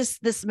 because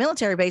this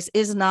military base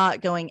is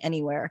not going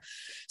anywhere.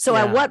 So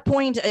at what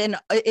point, and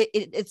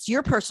it's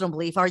your personal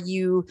belief, are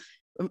you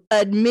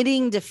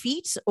admitting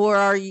defeat, or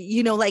are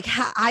you,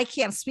 I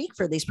can't speak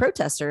for these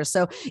protesters.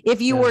 So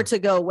if you were to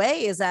go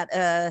away, is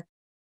that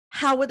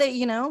how would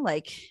they,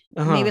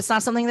 maybe it's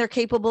not something they're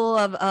capable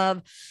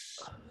of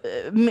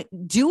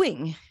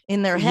doing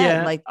in their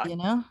head,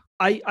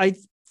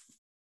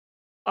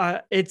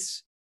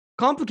 it's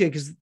complicated,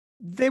 because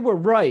they were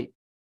right?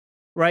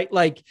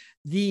 Like,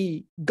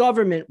 the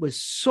government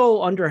was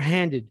so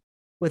underhanded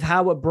with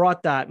how it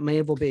brought that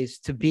naval base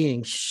to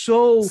being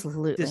so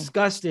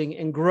disgusting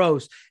and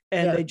gross.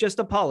 And they just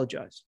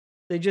apologized.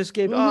 They just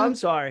gave, I'm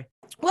sorry.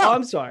 Well,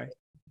 I'm sorry.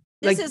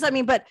 This is,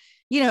 but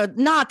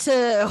not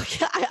to,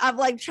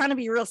 I'm trying to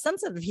be real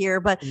sensitive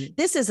here, but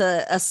this is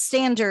a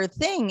standard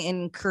thing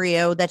in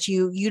Korea, that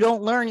you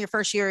don't learn your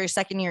first year, your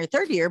second year, your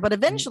third year, but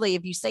eventually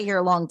if you stay here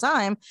a long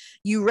time,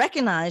 you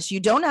recognize you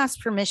don't ask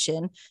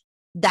permission.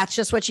 That's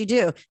just what you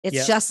do.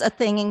 It's just a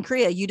thing in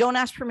Korea. You don't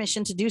ask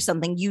permission to do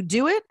something. You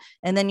do it,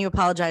 and then you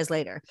apologize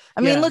later.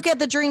 I mean, look at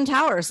the Dream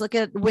Towers. Look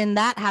at when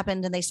that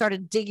happened, and they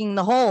started digging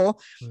the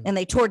hole, and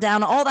they tore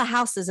down all the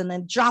houses, and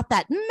then dropped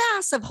that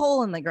massive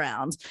hole in the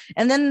ground.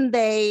 And then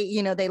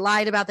they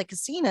lied about the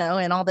casino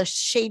and all the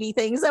shady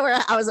things that were.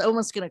 I was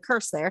almost going to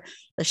curse there.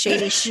 The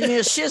shady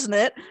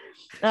shiznit.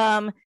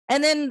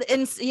 And then,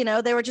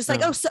 they were just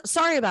like,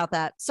 sorry about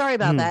that. Sorry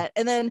about that.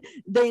 And then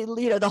they,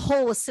 the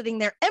hole was sitting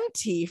there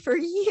empty for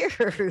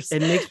years.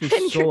 It makes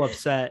me so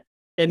upset.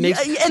 It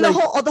makes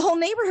the whole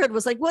neighborhood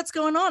was like, what's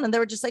going on? And they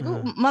were just like,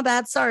 oh, my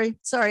bad. Sorry.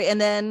 And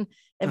then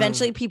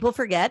eventually people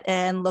forget,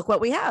 and look what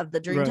we have,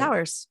 the Dream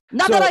Towers.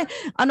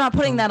 I'm not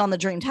putting that on the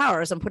Dream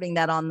Towers. I'm putting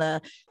that on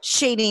the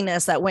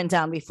shadiness that went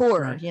down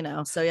before,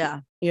 so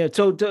Yeah.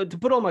 So to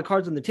put all my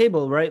cards on the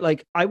table, right?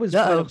 Like, I was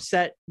quite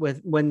upset with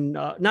when,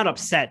 not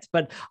upset,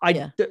 but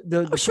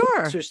the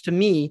protesters to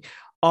me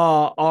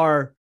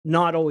are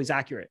not always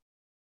accurate.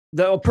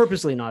 They're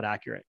purposely not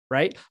accurate,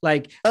 right?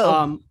 Like,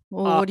 well,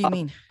 what do you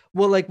mean?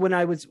 Well, like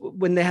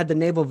when they had the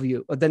naval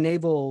view, the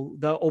naval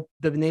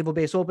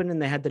base open, and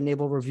they had the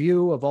naval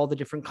review of all the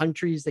different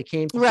countries they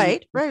came to.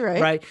 Right.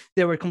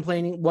 They were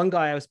complaining. One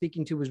guy I was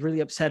speaking to was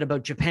really upset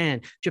about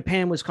Japan.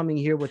 Japan was coming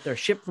here with their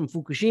ship from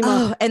Fukushima.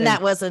 Oh, and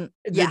that wasn't,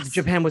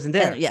 Japan wasn't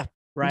there. Yeah.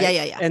 Right.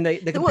 Yeah. And they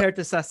compared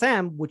to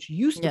SASAM, which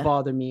used to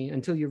bother me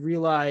until you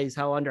realize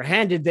how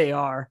underhanded they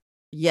are.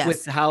 Yes.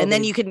 With how and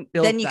then you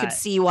could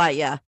see why.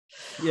 Yeah.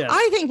 Yeah.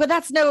 I think, but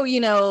that's no,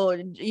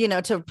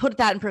 to put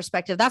that in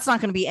perspective, that's not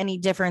going to be any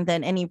different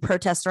than any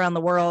protest around the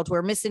world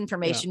where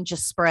misinformation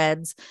just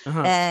spreads.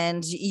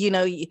 And,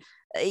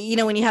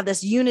 when you have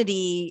this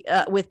unity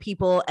with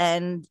people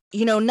and,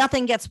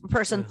 nothing gets a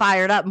person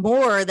fired up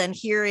more than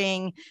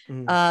hearing,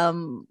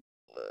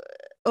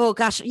 oh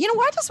gosh,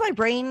 why does my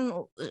brain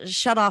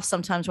shut off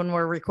sometimes when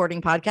we're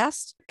recording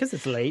podcasts? Because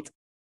it's late.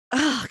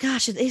 Oh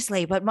gosh, it is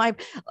late, but my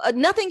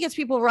nothing gets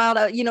people riled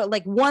up,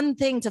 like one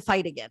thing to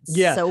fight against.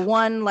 Yeah. So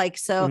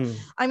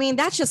I mean,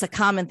 that's just a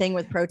common thing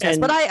with protests.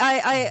 But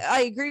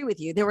I agree with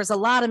you. There was a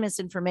lot of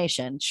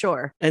misinformation,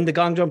 sure. And the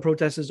Gangjeom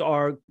protesters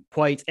are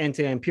quite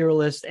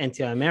anti-imperialist,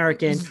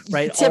 anti-American,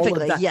 right?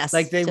 Typically, yes.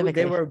 Like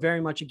they were very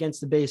much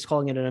against the base,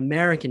 calling it an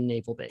American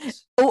naval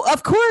base. Oh,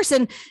 of course.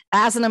 And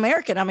as an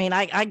American, I mean,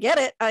 I get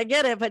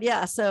it. But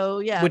yeah, so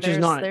yeah, which is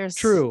not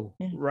true,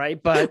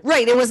 right? But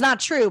right, it was not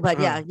true, but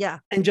yeah.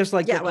 And just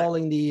like they're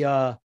calling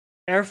the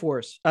Air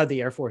Force,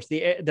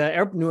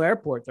 the new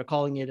airport, they're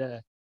calling it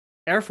a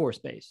Air Force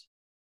base.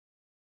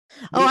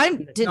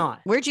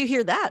 Where'd you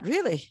hear that?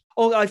 Really?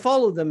 Oh, I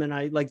follow them,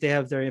 and they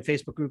have their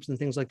Facebook groups and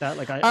things like that.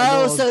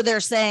 So they're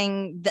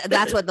saying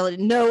that's what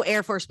no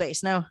Air Force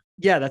base, no.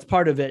 Yeah, that's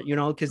part of it,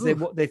 because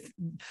they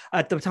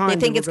at the time they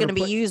think it's going to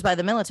be used by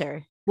the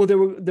military. Well,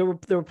 there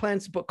were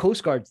plans to put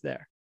Coast Guards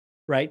there,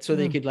 right? So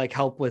they could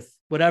help with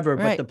whatever,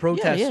 but the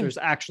protesters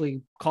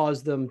actually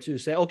caused them to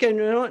say, okay,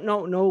 no,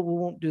 we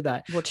won't do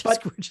that. We're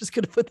just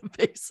going to put the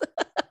base.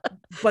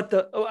 But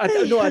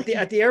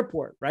at the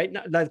airport, right?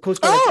 The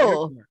Coast Guard.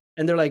 Oh.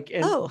 And they're like,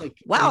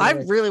 wow, I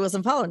really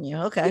wasn't following you.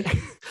 Okay.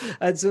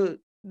 And so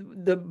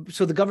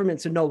the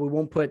government said, no, we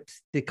won't put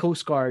the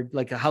Coast Guard,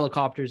 like the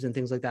helicopters and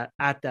things like that,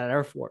 at that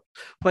airport.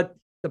 But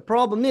the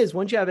problem is,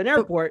 once you have an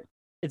airport,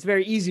 it's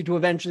very easy to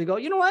eventually go,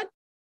 you know what?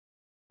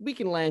 We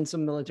can land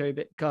some military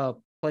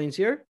planes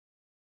here.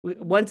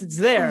 Once it's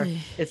there,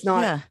 it's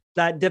not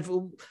that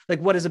difficult.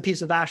 Like, what is a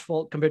piece of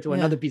asphalt compared to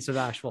another piece of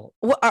asphalt?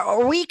 Well,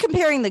 are we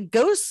comparing the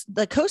Coast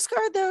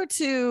Guard though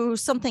to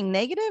something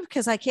negative?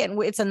 Because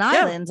it's an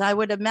island. I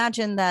would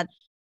imagine that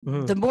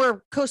the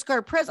more Coast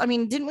Guard I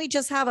mean, didn't we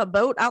just have a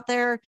boat out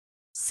there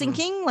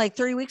sinking like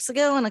 3 weeks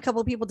ago and a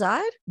couple of people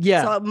died?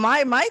 Yeah. So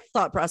my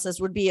thought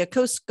process would be a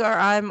Coast Guard.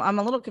 I'm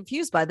a little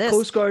confused by this.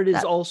 Coast Guard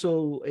is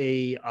also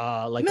a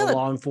a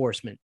law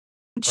enforcement.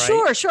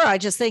 Right? Sure. I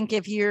just think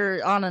if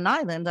you're on an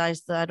island, I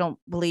don't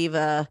believe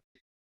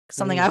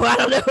something. I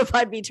don't know if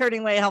I'd be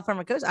turning away help from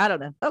a coast. I don't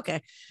know.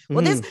 Okay.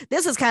 Well,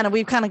 this is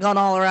we've kind of gone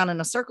all around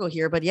in a circle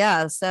here, but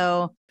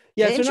so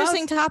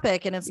interesting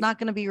topic, and it's not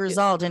going to be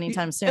resolved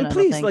anytime soon. And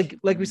please,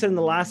 like we said in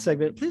the last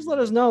segment, please let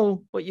us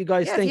know what you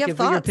guys think. If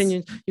your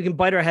opinions, you can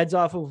bite our heads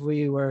off if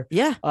we were.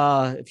 Yeah.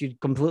 If you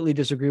completely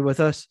disagree with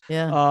us.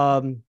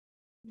 Yeah.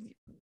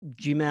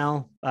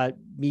 Gmail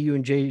me, you,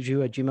 and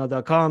Jeju at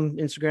gmail.com.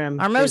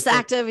 Instagram. Our most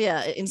active,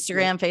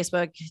 Instagram,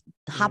 Facebook.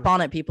 Hop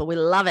on it, people. We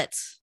love it.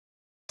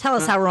 Tell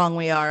us how wrong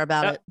we are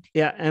about it.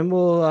 Yeah, and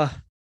we'll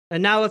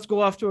and now let's go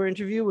off to our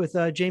interview with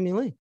Jamie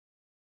Lee.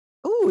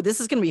 Ooh,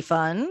 this is gonna be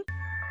fun.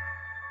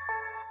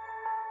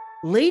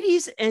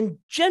 Ladies and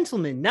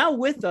gentlemen, now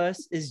with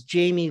us is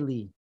Jamie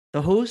Lee,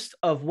 the host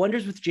of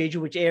Wonders with Jeju,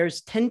 which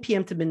airs 10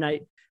 p.m. to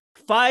midnight,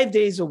 5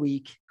 days a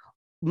week,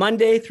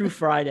 Monday through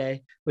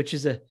Friday, which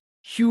is a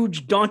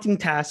huge, daunting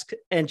task.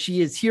 And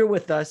she is here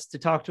with us to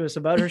talk to us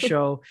about her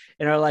show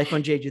and our life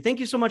on Jeju.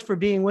 Thank you so much for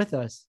being with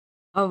us.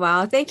 Oh,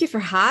 wow. Thank you for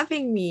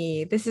having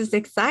me. This is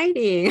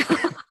exciting.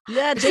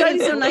 Yeah, Jamie,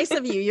 so nice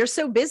of you. You're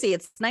so busy.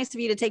 It's nice of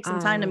you to take some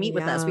time to meet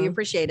with us. We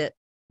appreciate it.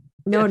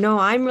 No,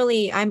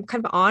 I'm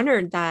kind of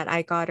honored that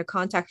I got a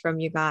contact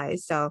from you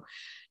guys. So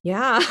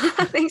yeah,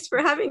 thanks for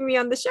having me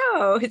on the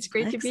show. It's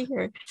great to be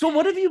here. So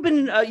what have you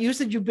been, you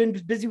said you've been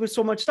busy with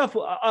so much stuff.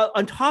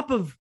 On top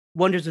of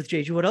Wonders with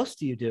Jeju, what else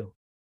do you do?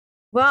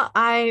 Well,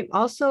 I'm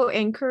also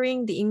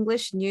anchoring the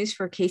English news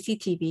for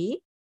KCTV.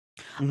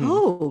 Mm-hmm.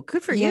 Oh,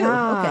 good for you.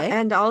 Okay.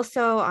 And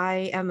also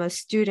I am a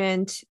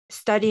student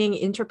studying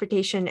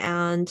interpretation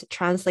and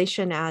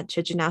translation at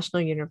Jeju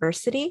National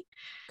University.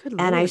 Good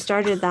and Lord. I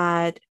started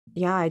that.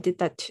 Yeah, I did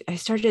that. I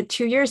started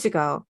 2 years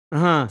ago.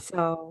 Uh-huh.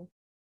 So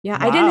yeah,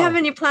 wow. I didn't have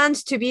any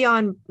plans to be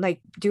on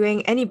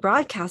doing any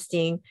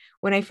broadcasting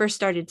when I first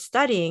started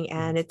studying.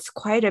 And it's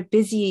quite a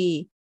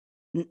busy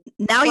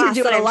now you're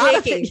doing a lot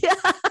of things.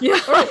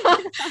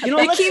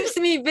 It keeps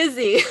me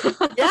busy.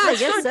 Yeah, I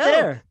guess so.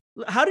 There.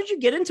 How did you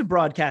get into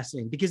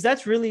broadcasting? Because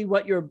that's really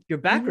what your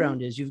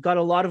background is. You've got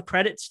a lot of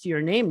credits to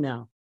your name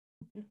now.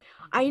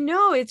 I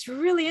know it's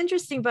really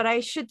interesting, but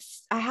I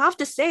have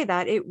to say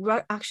that it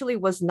actually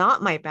was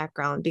not my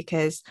background,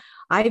 because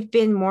I've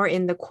been more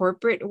in the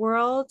corporate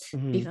world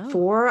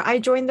before I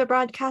joined the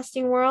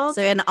broadcasting world.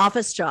 So an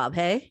office job,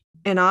 hey?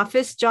 An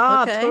office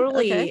job, okay,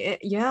 totally. Okay.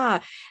 Yeah.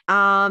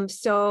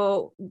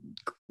 So,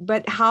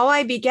 but how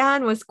I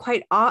began was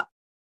quite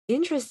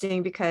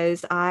interesting,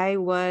 because I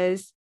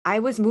was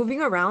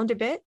moving around a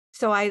bit.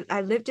 So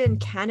I lived in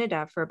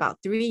Canada for about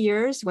 3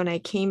 years when I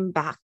came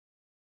back.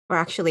 Or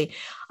actually,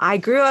 I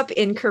grew up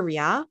in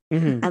Korea,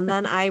 and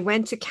then I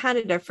went to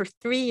Canada for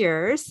 3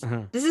 years.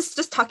 This is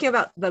just talking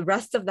about the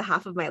rest of the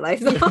half of my life.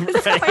 So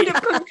it's kind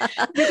of,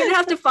 you're going to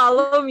have to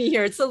follow me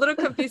here. It's a little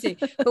confusing.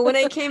 But when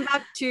I came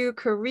back to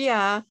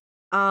Korea,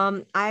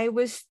 I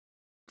was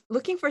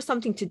looking for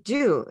something to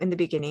do in the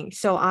beginning.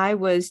 So I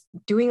was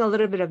doing a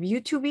little bit of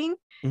YouTubing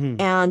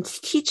and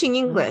teaching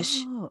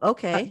English. Oh,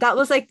 okay. That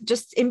was like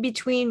just in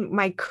between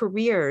my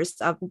careers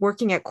of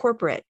working at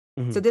corporate.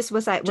 So this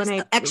was when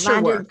I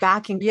landed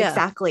back in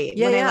exactly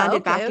when I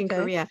landed back in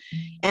Korea.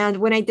 And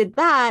when I did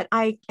that,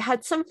 I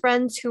had some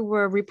friends who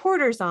were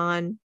reporters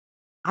on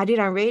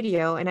Arirang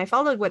Radio, and I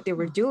followed what they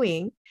were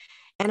doing.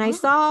 And I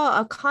saw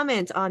a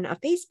comment on a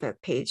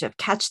Facebook page of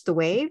Catch the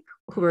Wave,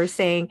 who were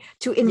saying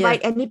to invite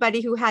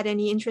anybody who had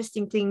any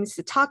interesting things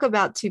to talk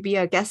about to be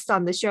a guest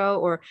on the show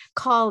or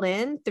call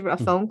in through a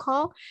phone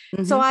call.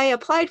 So I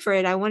applied for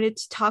it. I wanted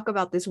to talk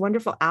about this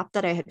wonderful app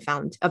that I had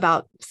found,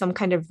 about some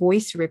kind of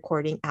voice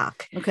recording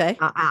app.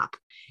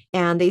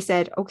 And they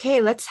said,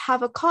 okay, let's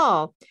have a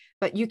call,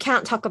 but you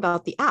can't talk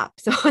about the app.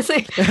 So I was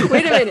like,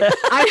 wait a minute.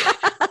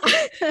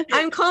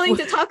 I'm calling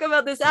to talk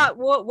about this app.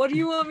 What do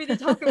you want me to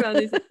talk about?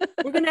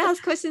 We're going to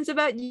ask questions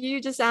about you.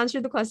 Just answer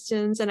the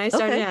questions. And I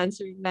started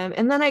answering them.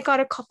 And then I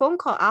got a phone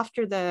call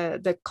after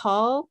the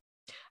call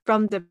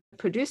from the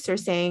producer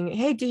saying,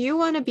 hey, do you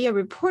want to be a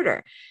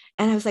reporter?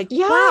 And I was like,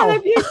 yeah,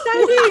 that'd be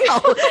exciting.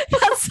 Wow.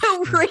 That's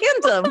so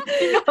random.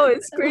 No,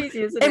 it's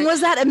crazy, isn't it? And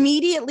was that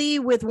immediately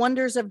with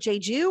Wonders of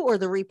Jeju, or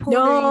the reporting?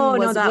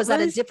 Was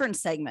that a different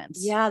segment?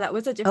 Yeah, that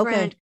was a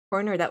different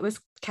corner. That was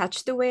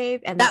Catch the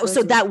Wave. And that was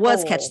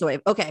Catch the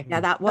Wave. Okay.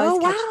 Yeah, that was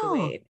Catch the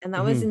Wave. And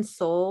that was in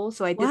Seoul.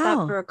 So I did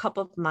that for a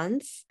couple of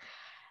months.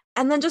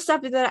 And then just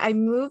after that, I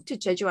moved to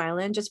Jeju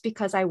Island just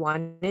because I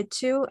wanted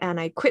to. And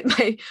I quit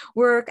my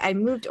work. I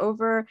moved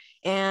over,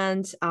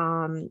 and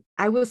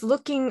I was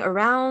looking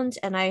around,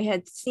 and I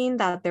had seen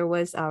that there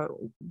was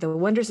the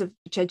Wonders of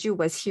Jeju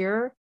was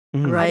here.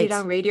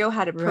 Arirang Radio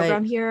had a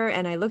program here.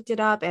 And I looked it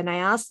up, and I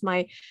asked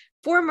my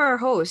former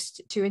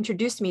host to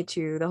introduce me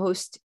to the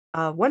host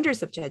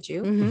Wonders of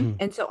Jeju.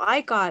 And so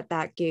I got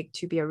that gig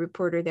to be a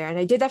reporter there. And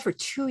I did that for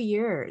 2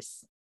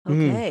 years.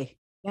 Okay.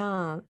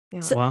 Yeah.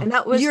 So, and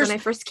that was when I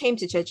first came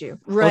to Jeju.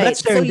 Right. Well,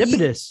 that's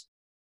serendipitous. So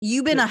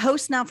you've been a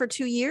host now for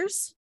 2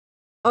 years?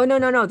 Oh, no.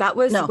 That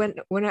was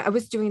when I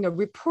was doing the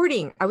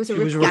reporting. I was a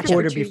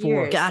reporter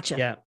before. Years. Gotcha.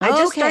 Yeah.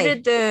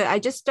 I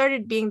just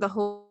started being the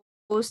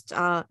host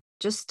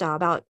just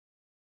about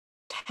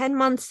 10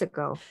 months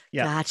ago.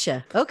 Yeah.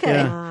 Gotcha. Okay.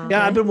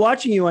 Yeah. I've been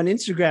watching you on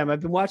Instagram. I've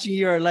been watching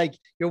your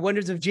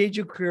Wonders of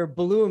Jeju career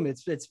bloom.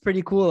 It's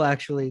pretty cool,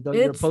 actually.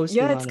 You're posting.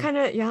 Yeah, it's kind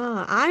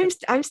of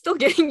I'm still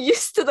getting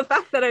used to the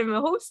fact that I'm a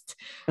host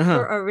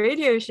for a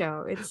radio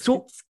show. It's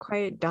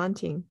quite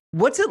daunting.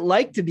 What's it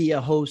like to be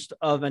a host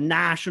of a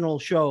national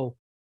show,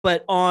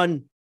 but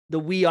on the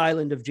wee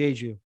island of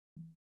Jeju?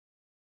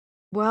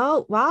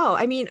 Well, wow.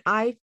 I mean,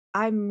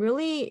 I'm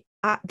really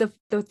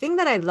the thing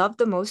that I love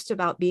the most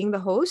about being the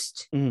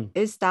host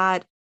is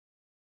that,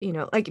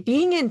 like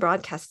being in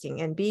broadcasting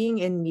and being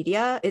in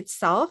media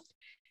itself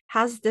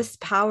has this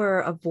power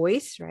of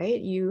voice, right?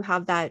 You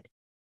have that,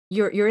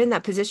 you're in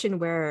that position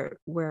where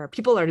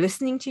people are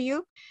listening to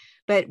you.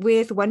 But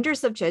with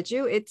Wonders of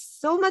Jeju, it's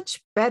so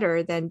much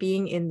better than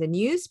being in the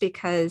news,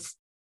 because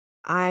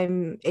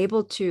I'm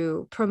able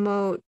to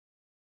promote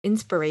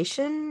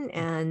inspiration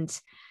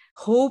and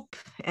hope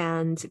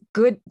and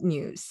good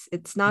news.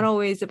 It's not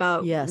always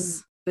about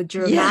the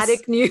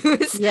dramatic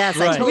news. Yes,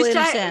 I totally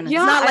understand. It's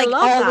not like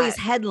always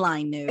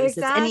headline news.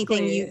 Exactly. It's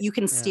anything you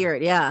can steer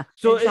it. Yeah.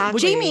 So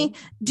Jamie,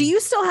 do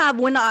you still have,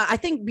 when I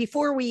think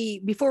before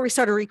we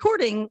started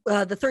recording,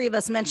 the three of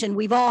us mentioned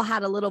we've all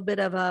had a little bit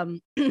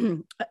of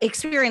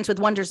experience with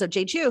Wonders of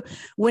Jeju.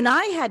 When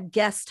I had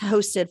guest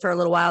hosted for a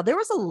little while, there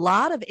was a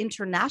lot of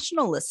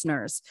international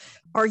listeners.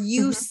 Are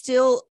you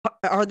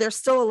are there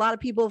still a lot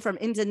of people from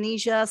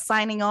Indonesia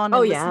signing on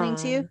and listening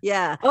to you?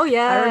 Yeah. Oh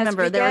yeah. I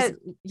remember there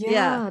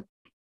was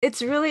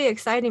It's really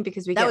exciting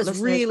because that was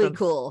really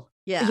cool.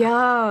 Yeah.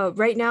 Yeah.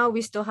 Right now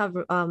we still have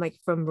like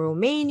from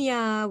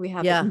Romania, we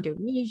have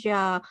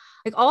Indonesia,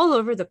 like all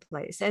over the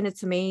place. And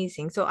it's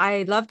amazing. So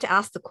I love to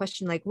ask the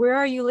question, like, where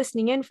are you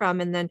listening in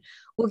from? And then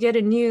we'll get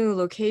a new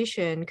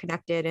location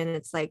connected. And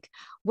it's like,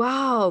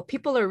 wow,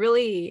 people are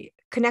really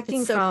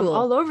connecting from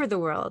all over the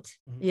world.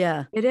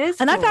 Yeah. It is.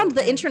 And I found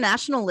the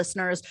international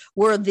listeners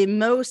were the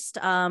most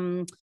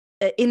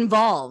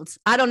involved.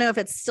 I don't know if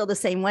it's still the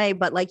same way,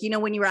 but like,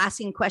 when you were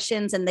asking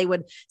questions and they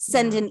would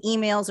send in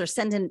emails or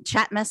send in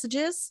chat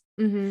messages,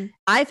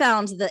 I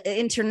found the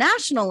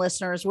international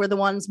listeners were the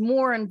ones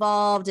more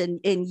involved in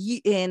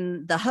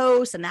the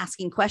host and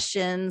asking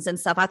questions and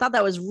stuff. I thought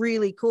that was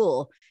really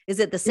cool. Is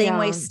it the same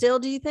way still,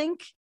 do you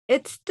think?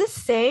 It's the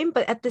same,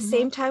 but at the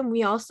same time,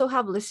 we also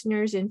have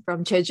listeners in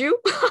from Jeju.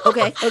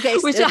 Okay.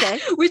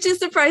 Which is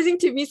surprising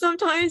to me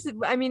sometimes.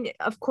 I mean,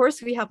 of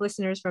course, we have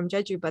listeners from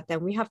Jeju, but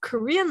then we have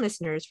Korean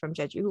listeners from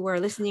Jeju who are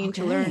listening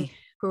to learn,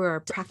 who are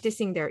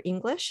practicing their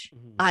English.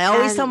 I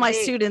always tell my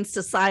students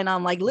to sign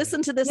on, like,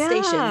 listen to this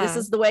station. This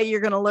is the way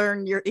you're going to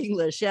learn your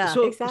English. Yeah,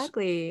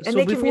 exactly. And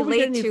they can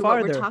relate to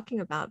what we're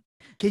talking about.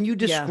 Can you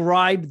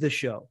describe the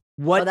show?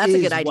 That's a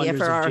good idea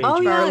for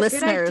our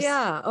listeners.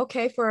 Yeah.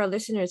 Okay, for our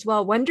listeners.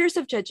 Well, Wonders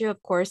of Jeju,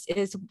 of course,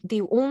 is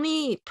the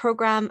only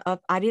program of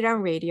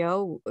Arirang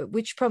Radio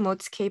which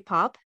promotes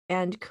K-pop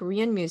and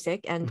Korean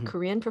music and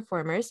Korean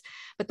performers.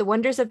 But the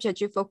Wonders of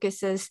Jeju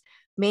focuses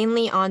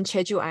mainly on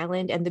Jeju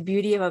Island and the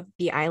beauty of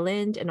the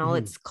island and all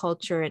its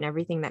culture and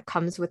everything that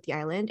comes with the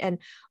island. And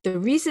the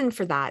reason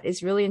for that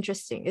is really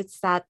interesting. It's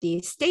that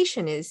the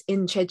station is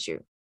in Jeju.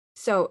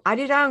 So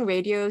Arirang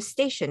radio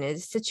station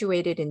is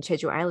situated in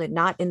Jeju Island,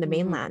 not in the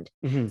mainland.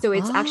 So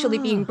it's actually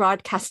being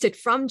broadcasted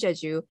from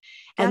Jeju.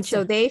 And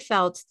so they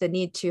felt the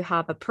need to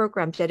have a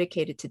program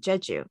dedicated to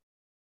Jeju.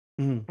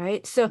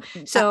 Right. So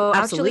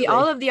actually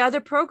all of the other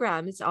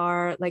programs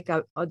are like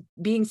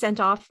being sent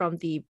off from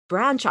the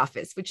branch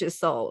office, which is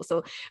Seoul.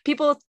 So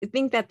people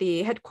think that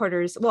the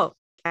headquarters, well,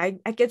 I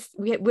guess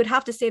we would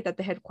have to say that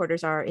the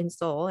headquarters are in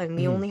Seoul and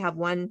we only have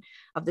one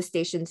of the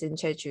stations in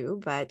Jeju,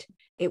 but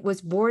it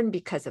was born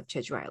because of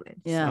Jeju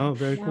Island. Yeah. Oh,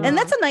 very cool. And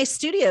that's a nice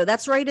studio.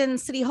 That's right in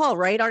City Hall,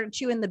 right? Aren't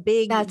you in the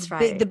big, that's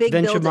right. the big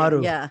Venture building?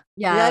 Maru. Yeah.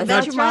 That's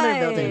Venture right.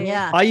 building.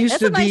 Yeah. I used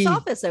that's to a nice be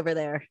office over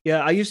there.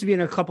 Yeah, I used to be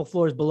in a couple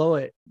floors below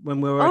it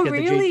when we were at the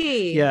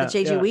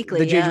Jeju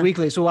Weekly. The Jeju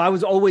Weekly. So I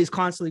was always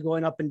constantly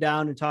going up and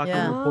down and talking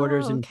to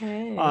reporters. And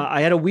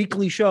I had a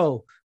weekly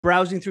show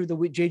browsing through the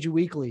Jeju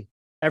Weekly.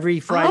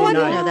 Every Friday night. I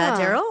didn't know that,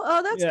 Daryl.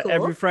 Oh, that's cool.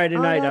 Every Friday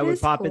night I would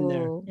pop in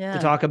there to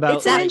talk about.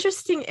 It's an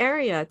interesting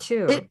area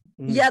too.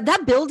 Yeah,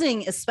 that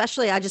building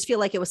especially, I just feel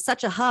like it was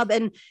such a hub.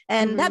 And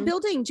that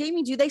building,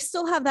 Jamie, do they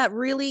still have that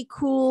really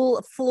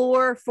cool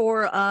floor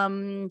for gosh,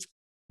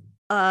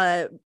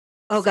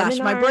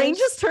 my brain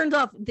just turned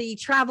off. The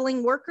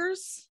traveling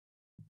workers.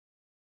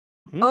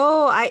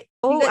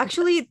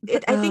 Actually,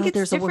 I think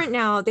it's different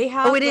now. They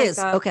have it is.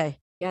 Okay.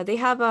 Yeah, they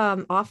have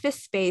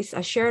office space,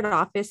 a shared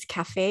office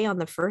cafe on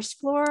the first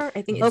floor.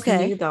 I think it's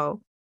new though.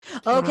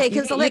 Okay,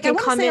 because you can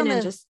come in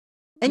and just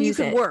you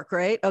can work,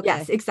 right? Okay.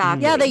 Yes,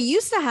 exactly. Yeah, they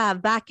used to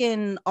have back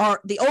in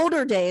the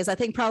older days. I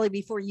think probably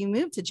before you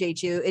moved to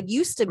Jeju, it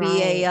used to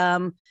be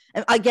a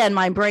again,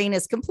 my brain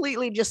is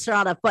completely just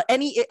shot up. But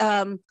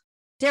Daryl,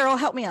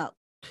 help me out.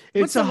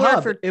 It's a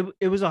hub.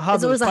 It was a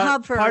hub. It was a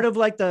hub for part of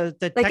like the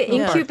like an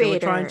incubator. We're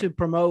trying to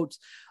promote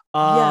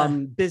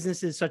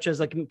businesses such as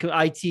like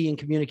IT and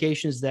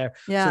communications there.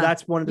 So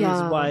that's one of the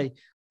reasons why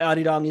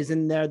Arirang is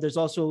in there. There's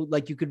also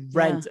like you could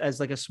rent as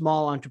like a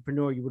small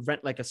entrepreneur. You would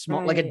rent like a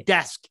small like a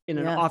desk in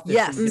an office.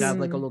 Yes. You could have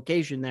like a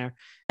location there.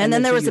 And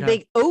then there was a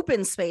big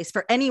open space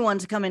for anyone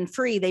to come in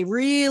free. They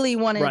really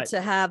wanted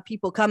to have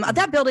people come.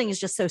 That building is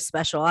just so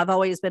special. I've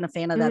always been a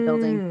fan of that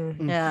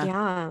building.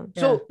 Yeah.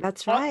 So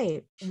that's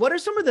right. What are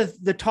some of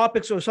the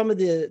topics or some of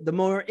the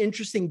more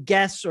interesting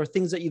guests or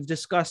things that you've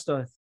discussed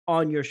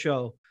on your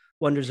show?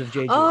 Wonders of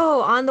Jeju.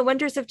 Oh, on the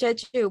Wonders of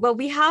Jeju. Well,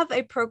 we have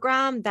a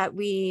program that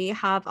we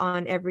have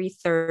on every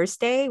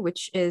Thursday,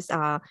 which is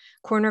a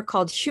corner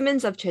called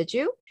Humans of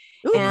Jeju.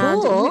 Ooh,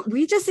 and cool.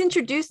 we just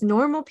introduce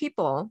normal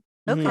people.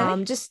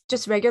 Okay.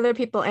 Just regular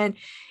people. And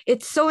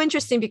it's so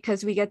interesting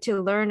because we get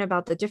to learn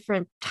about the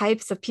different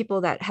types of people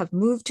that have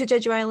moved to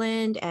Jeju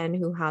Island and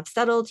who have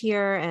settled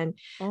here, and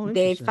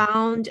they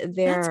found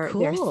their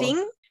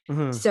thing.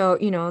 So,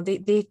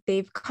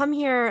 they've come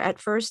here at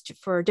first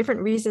for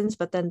different reasons,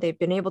 but then they've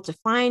been able to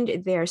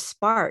find their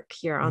spark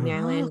here on the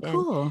island.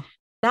 Cool. And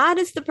that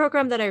is the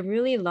program that I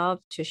really love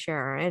to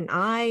share. And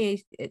I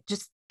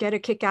just get a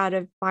kick out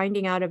of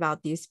finding out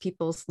about these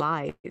people's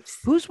lives.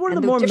 Who's one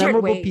of the more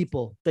memorable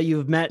people that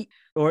you've met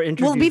or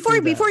interviewed?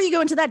 Well, before you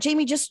go into that,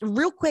 Jamie, just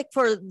real quick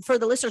for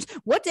the listeners,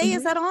 what day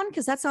is that on?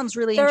 Because that sounds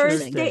really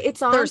interesting.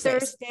 It's on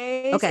Thursdays.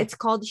 Okay. It's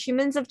called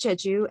Humans of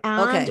Jeju.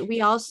 And we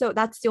also,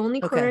 that's the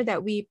only corner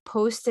that we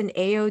post an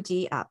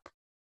AOD up.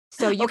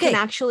 So you can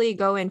actually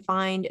go and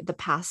find the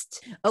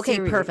past. Okay,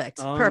 perfect.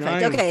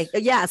 Nice. Okay.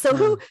 Yeah. So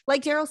who,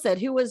 like Daryl said,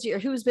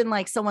 who's been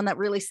like someone that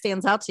really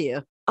stands out to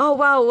you? Oh,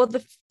 wow. Well,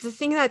 the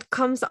thing that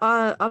comes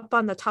up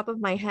on the top of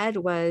my head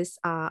was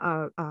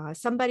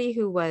somebody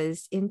who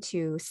was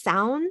into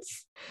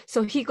sounds.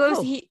 So he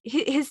goes,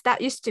 his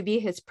that used to be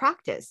his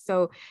practice.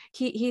 So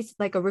he's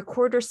like a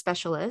recorder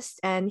specialist,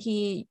 and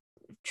he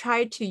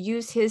tried to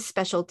use his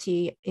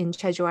specialty in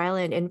Jeju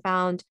Island and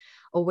found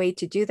a way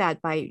to do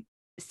that by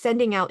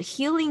sending out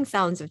healing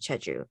sounds of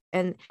Jeju,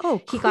 and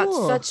he got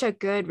such a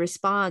good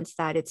response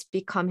that it's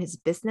become his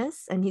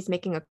business, and he's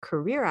making a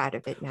career out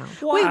of it now.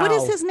 Wow. Wait, what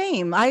is his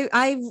name? One of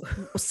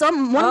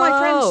my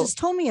friends just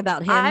told me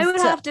about him. I would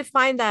have to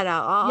find that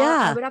out.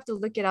 I would have to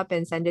look it up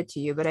and send it to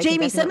you. But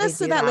Jamie, send us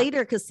to that later,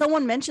 because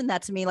someone mentioned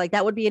that to me. Like,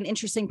 that would be an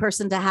interesting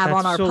person to have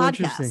on our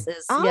podcast.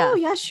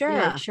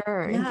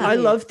 Sure. Yeah. I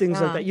love things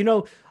like that. You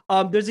know,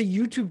 there's a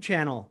YouTube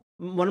channel.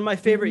 One of my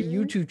favorite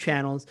YouTube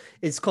channels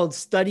is called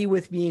Study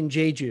With Me in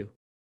Jeju.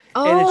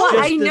 Oh,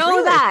 I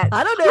know that.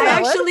 I don't know.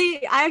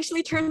 I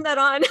actually turned that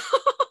on to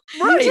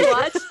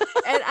watch,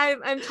 and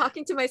I'm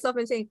talking to myself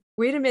and saying,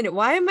 "Wait a minute,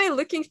 why am I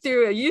looking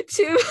through a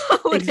YouTube?"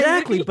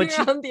 Exactly, but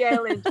on the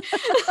island,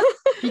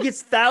 he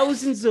gets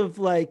thousands of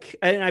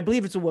and I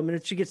believe it's a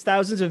woman. She gets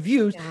thousands of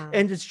views,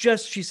 and it's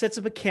just she sets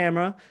up a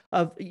camera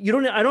of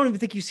I don't even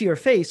think you see her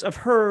face, of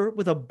her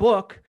with a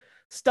book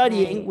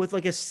studying with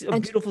like a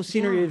beautiful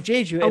scenery of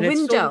Jeju, and a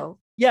window.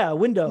 A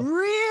window.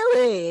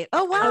 Really?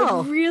 Oh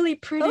wow! A really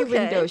pretty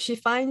window. She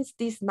finds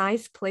these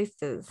nice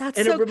places. That's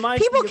and so. It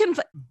reminds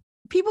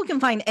people can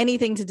find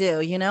anything to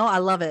do. You know, I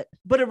love it.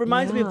 But it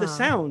reminds me of the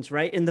sounds,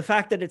 right? And the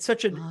fact that it's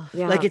such a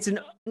like it's an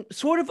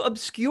sort of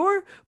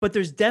obscure, but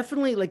there's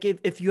definitely like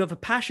if you have a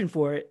passion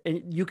for it,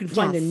 and you can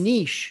find a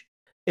niche.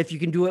 If you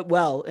can do it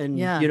well, and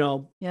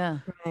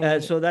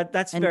so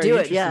that's and very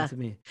interesting to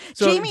me.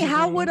 So, Jamie,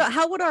 how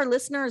would our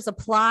listeners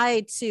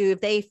apply to,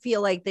 if they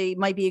feel like they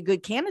might be a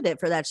good candidate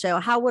for that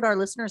show? How would our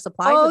listeners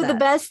apply? Oh, the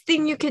best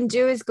thing you can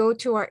do is go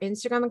to our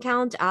Instagram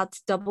account at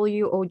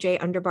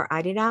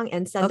WOJ_Arirang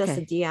and send us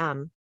a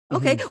DM.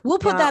 Okay, we'll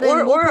put that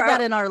in. We'll put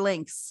that in our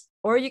links.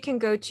 Or you can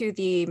go to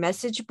the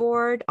message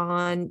board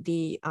on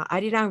the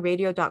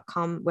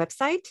arirangradio.com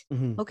website.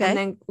 Okay. And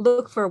then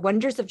look for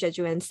Wonders of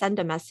Jeju and send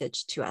a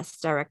message to us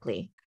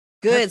directly.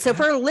 Good. So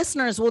for our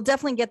listeners, we'll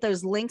definitely get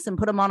those links and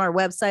put them on our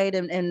website.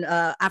 And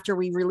after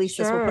we release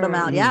this, we'll put them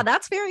out. Yeah,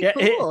 that's very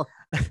cool.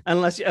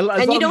 Unless you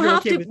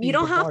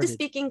don't have to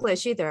speak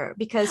English either,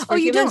 because for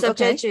Humans of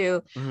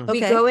Jeju, we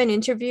go and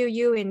interview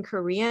you in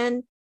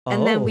Korean.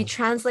 And then we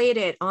translate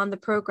it on the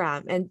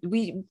program, and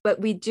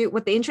what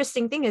the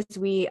interesting thing is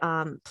we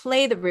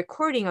play the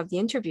recording of the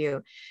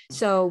interview,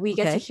 so we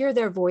get to hear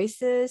their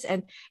voices,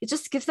 and it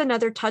just gives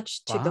another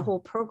touch to the whole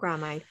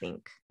program, I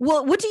think.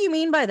 Well, what do you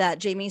mean by that,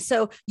 Jamie?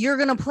 So you're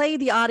going to play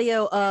the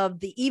audio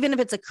of even if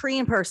it's a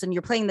Korean person,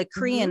 you're playing the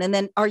Korean, and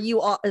then are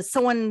you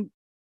someone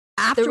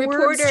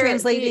afterwards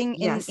translating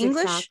in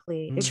English,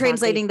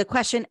 translating the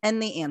question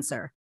and the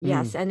answer?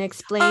 Yes, and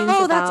explains.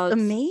 Oh, that's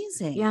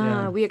amazing.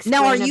 Yeah, we explain.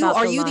 Now,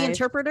 are you the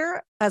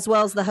interpreter as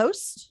well as the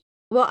host?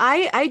 Well,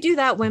 I do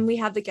that when we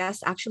have the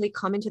guests actually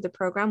come into the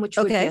program, which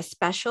would be a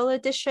special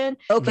edition.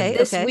 Okay.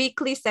 But this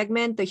weekly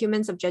segment, the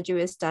Humans of Jeju,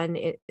 is done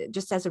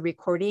just as a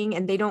recording,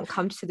 and they don't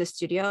come to the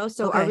studio.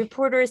 So our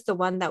reporter is the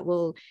one that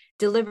will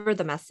deliver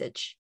the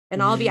message.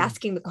 And I'll be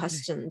asking the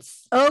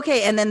questions.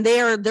 Okay, and then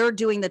they're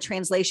doing the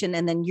translation,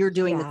 and then you're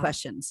doing the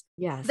questions.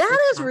 Yes, that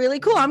is really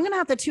cool. I'm gonna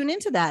have to tune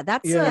into that.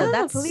 That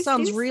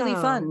sounds really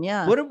fun.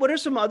 Yeah. What are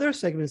some other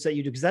segments that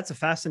you do? Because that's a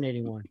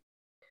fascinating one.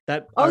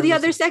 The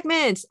other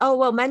segments. Oh,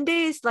 well,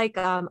 Monday is like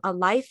a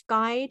life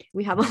guide.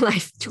 We have a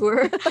life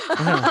tour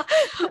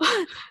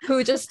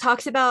who just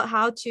talks about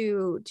how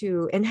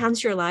to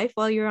enhance your life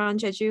while you're on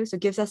Jeju. So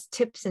gives us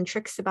tips and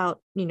tricks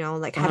about,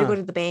 like how to go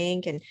to the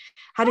bank and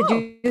how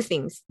to do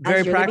things.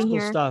 Very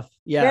practical stuff.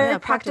 Yeah. Very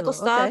practical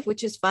stuff,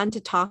 which is fun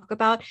to talk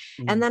about.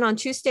 And then on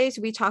Tuesdays,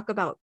 we talk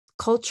about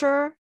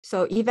culture.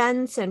 So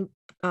events and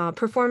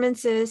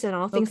performances and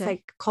all things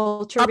like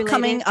culture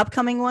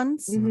upcoming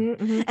ones.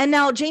 And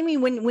now, Jamie,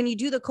 when you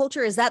do the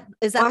culture, is that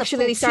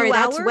actually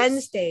that's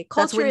Wednesday.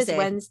 Culture is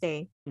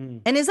Wednesday.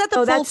 And is that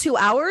the full 2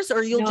 hours,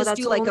 or you'll just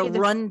do like a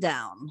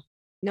rundown?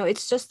 No,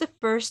 it's just the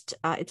first.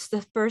 It's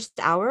the first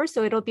hour,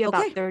 so it'll be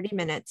about 30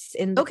 minutes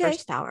in the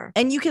first hour.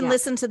 And you can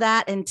listen to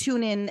that and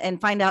tune in and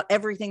find out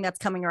everything that's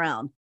coming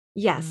around.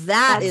 Yes,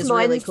 that is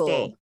Wednesday. Really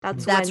cool.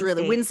 That's Wednesday.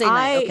 Really Wednesday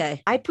night.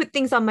 Okay, I put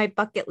things on my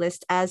bucket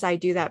list as I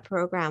do that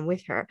program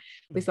with her,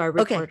 with our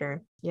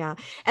reporter. Yeah,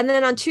 and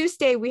then on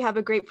Tuesday we have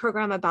a great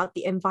program about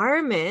the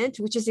environment,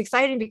 which is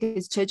exciting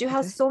because Jeju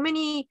has so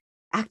many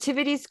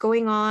activities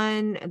going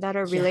on that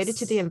are related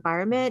to the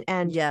environment.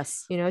 And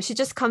she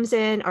just comes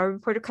in. Our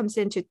reporter comes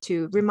in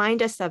to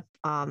remind us of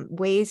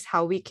ways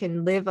how we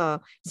can live a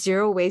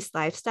zero waste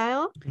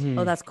lifestyle.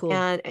 Oh, that's cool.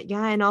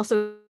 And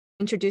also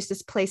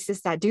introduces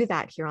places that do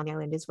that here on the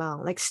island as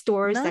well, like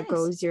stores that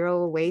go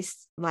zero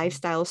waste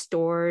lifestyle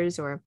stores,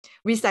 or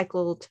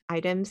recycled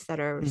items that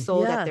are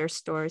sold at their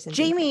stores. And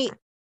Jamie,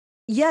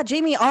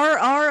 Jamie,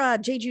 our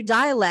Jeju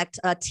dialect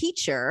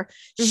teacher,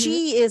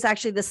 she is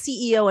actually the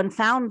CEO and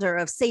founder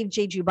of Save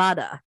Jeju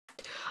Bada.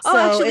 So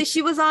actually,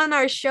 she was on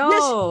our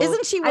show.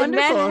 Isn't she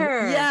wonderful? I met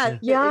her.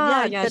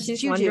 Yeah.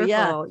 She's Juju,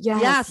 wonderful.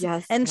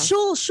 Yes. And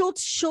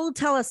she'll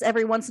tell us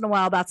every once in a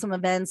while about some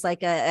events,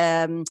 like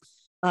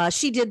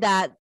she did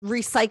that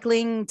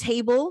recycling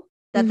table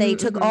that they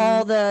took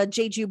all the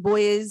Jeju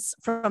buoys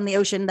from the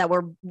ocean that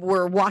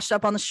were washed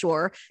up on the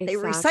shore. They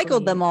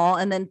recycled them all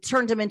and then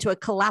turned them into a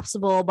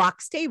collapsible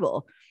box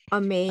table.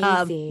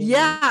 Amazing.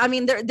 Yeah, I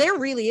mean, there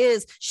really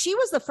is. She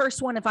was the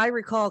first one, if I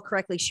recall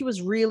correctly, she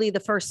was really the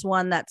first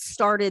one that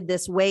started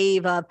this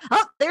wave of,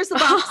 oh, there's the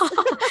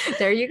box.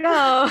 There you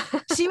go.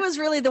 She was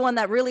really the one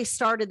that really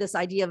started this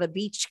idea of a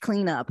beach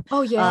cleanup.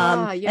 Oh,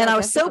 yeah. And I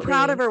was so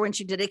proud of her when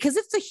she did it, because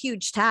it's a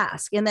huge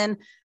task. And then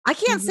I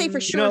can't say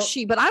for sure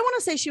but I want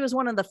to say she was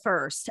one of the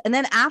first. And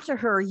then after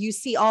her, you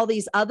see all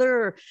these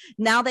other,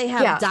 now they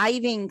have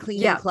diving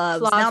cleaning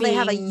clubs. Now they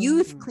have a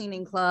youth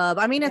cleaning club.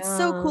 I mean, it's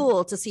so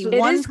cool to see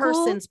one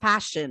person's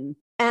passion.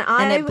 And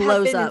I have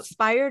been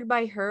inspired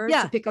by her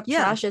to pick up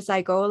trash as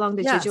I go along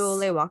the Jeju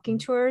Ole walking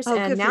tours.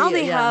 And now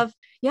they have,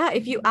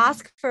 if you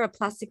ask for a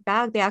plastic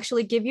bag, they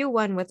actually give you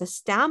one with a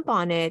stamp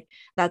on it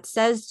that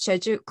says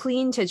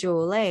clean Jeju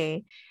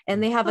Ole.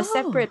 And they have a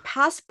separate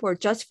passport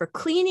just for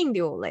cleaning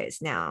the oles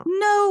now.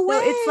 No way.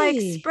 So it's like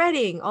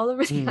spreading all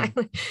over the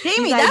island.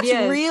 Jamie, that's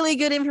really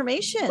good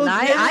information. Well,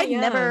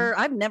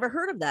 I've never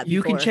heard of that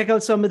You before. can check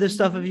out some of this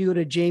stuff if you go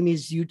to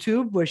Jamie's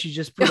YouTube, where she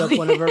just put up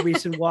one of her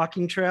recent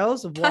walking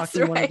trails of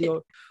walking one of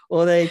the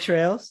Ole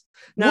trails.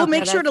 Now, we'll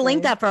make sure to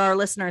link that for our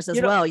listeners as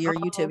well, your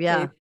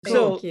YouTube. Okay.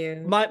 So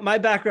my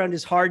background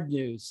is hard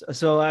news.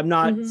 So I'm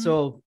not,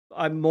 so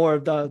I'm more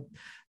of the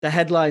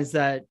headlines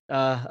that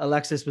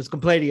Alexis was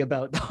complaining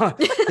about,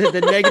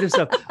 the negative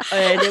stuff.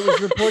 And it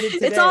was reported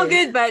today. It's all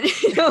good, but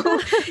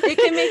it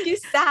can make you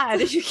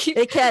sad if you keep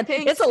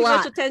paying too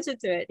much attention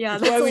to it. Yeah,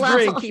 that's a lot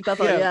to keep up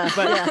on.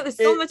 There's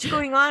so much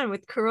going on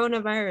with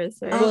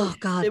coronavirus. Right? Oh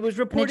God! It was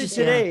reported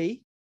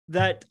today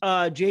that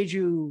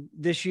Jeju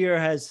this year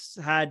has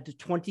had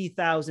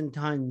 20,000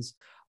 tons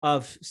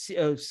of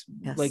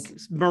like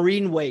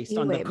marine waste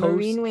on the coast.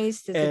 Marine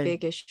waste is a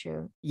big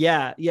issue.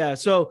 Yeah.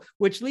 So,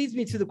 which leads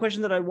me to the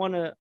question that I want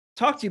to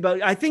talk to you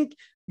about. I think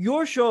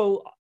your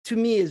show, to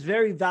me, is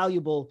very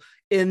valuable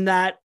in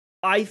that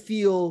I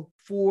feel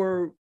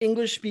for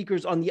English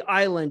speakers on the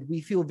island,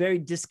 we feel very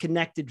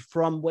disconnected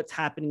from what's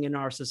happening in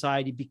our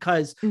society,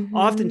 because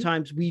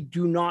oftentimes we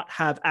do not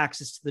have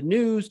access to the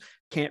news,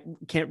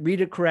 can't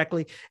read it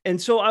correctly.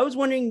 And so I was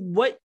wondering,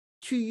 what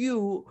to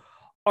you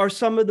are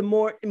some of the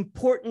more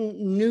important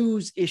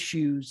news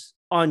issues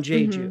on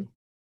Jeju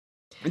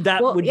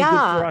that would be good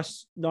for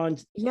us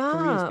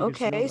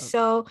okay.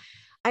 So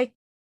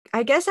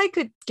I guess I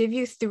could give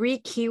you 3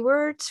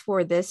 keywords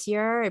for this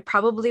year. It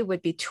probably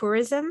would be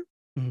tourism,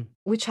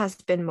 which has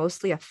been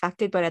mostly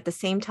affected, but at the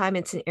same time,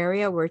 it's an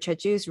area where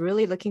Jeju is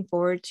really looking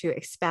forward to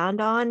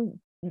expand on,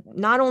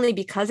 not only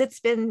because it's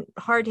been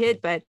hard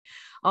hit, but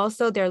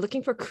also they're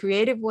looking for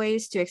creative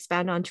ways to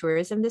expand on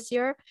tourism this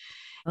year.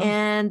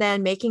 And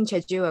then making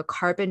Jeju a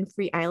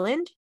carbon-free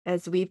island,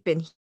 as we've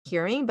been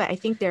hearing. But I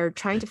think they're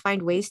trying to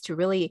find ways to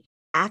really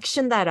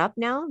action that up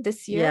now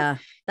this year. Yeah,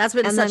 that's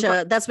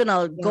been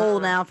a goal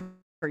now for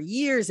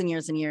years and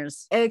years and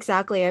years.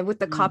 Exactly. And with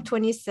the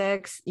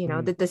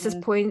COP26, the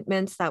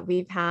disappointments that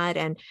we've had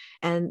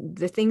and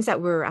the things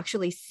that we're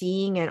actually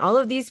seeing, and all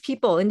of these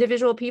people,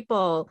 individual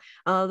people,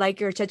 like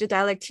your Jeju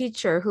dialect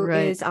teacher who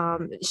is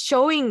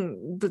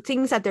showing the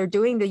things that they're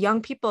doing, the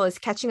young people is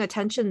catching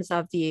attentions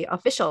of the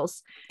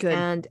officials. Good.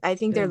 And I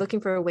think they're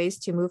looking for ways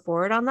to move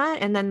forward on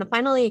that. And then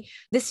finally,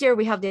 this year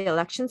we have the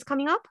elections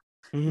coming up.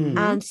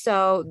 And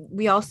so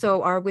we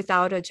also are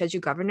without a Jeju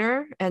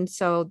governor. And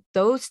so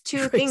those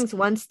two things,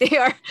 once they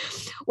are,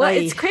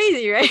 it's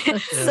crazy, right?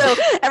 So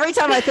every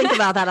time I think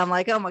about that, I'm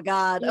like, oh my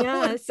God.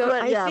 Yeah. So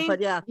I think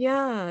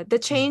the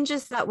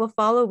changes that will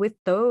follow with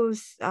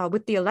those,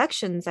 with the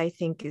elections, I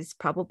think is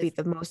probably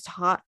the most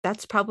hot.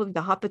 That's probably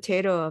the hot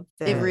potato of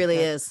the. It really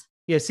is.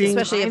 Yeah,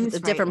 especially if a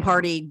different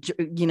party,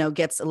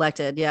 gets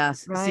elected. Yeah.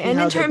 Right. And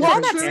in terms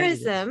of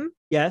tourism.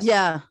 Yes.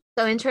 Yeah.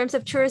 So in terms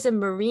of tourism,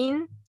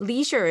 marine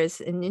leisure is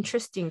an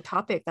interesting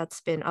topic that's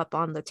been up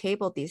on the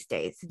table these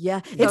days. Yeah,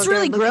 it's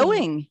really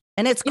growing.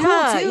 And it's cool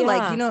too.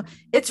 Like,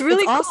 it's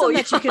really awesome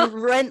that you can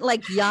rent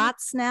like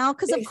yachts now.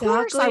 Because of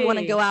course I want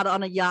to go out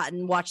on a yacht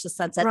and watch the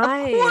sunset.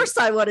 Right. Of course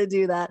I want to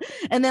do that.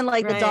 And then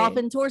like the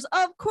dolphin tours.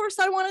 Of course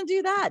I want to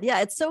do that. Yeah,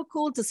 it's so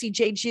cool to see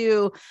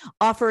Jeju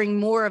offering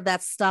more of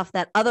that stuff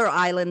that other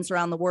islands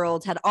around the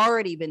world had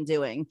already been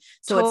doing.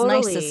 So it's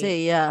nice to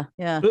see. Yeah.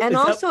 And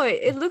also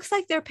it looks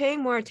like they're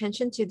paying more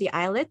attention to the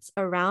islets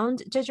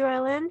around Jeju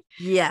Island.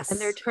 Yes.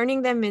 And they're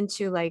turning them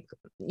into like,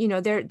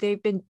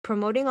 they've been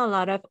promoting a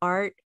lot of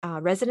art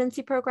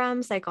residency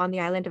programs, like on the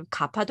island of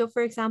Kapado,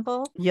 for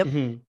example.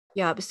 Yep.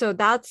 Yeah. So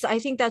I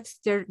think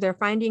they're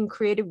finding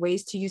creative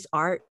ways to use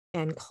art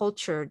and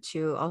culture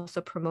to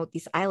also promote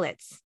these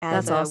islets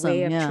as a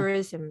way of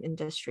tourism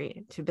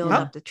industry, to build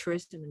up the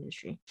tourism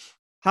industry.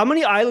 How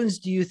many islands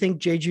do you think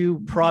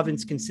Jeju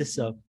province consists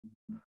of?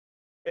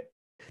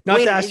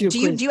 To ask you. Do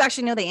you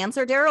actually know the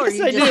answer, Daryl? Yes,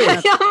 I do.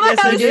 Yes,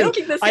 I do.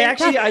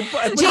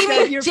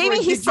 Jamie,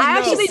 I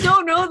actually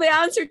don't know the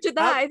answer to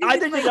that.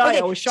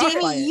 I was shocked by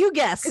it. Jamie, you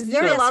guess.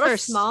 There are a lot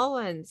of small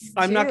ones.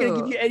 I'm not going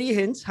to give you any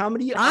hints. How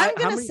many? I'm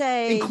going to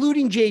say,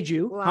 including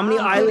Jeju. How many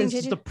islands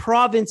does the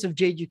province of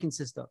Jeju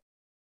consist of?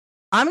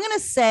 I'm going to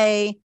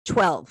say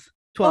 12.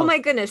 12. Oh my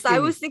goodness. I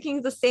was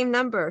thinking the same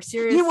number.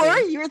 Seriously.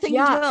 You were thinking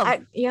 12.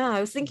 I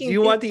was thinking. Do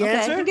you want the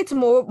answer? I think it's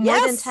more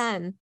than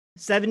 10.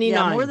 79.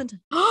 Yeah, more than 10.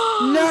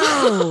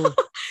 No.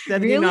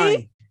 79.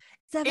 Really?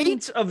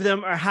 8 of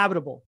them are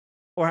habitable,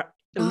 or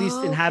at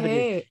least inhabited.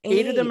 Okay.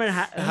 8 of them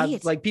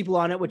have like people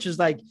on it, which is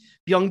like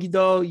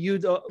Gyeonggi-do,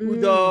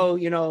 Udo,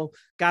 you know,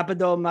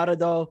 Gappa-do,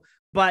 Mara-do.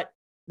 But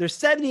there's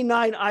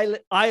 79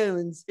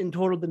 islands in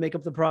total to make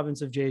up the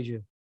province of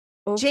Jeju.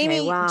 Okay,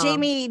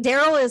 Jamie,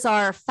 Daryl is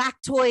our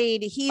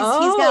factoid. He's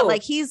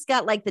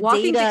got like the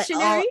walking data.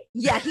 Dictionary?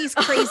 He's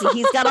crazy.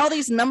 He's got all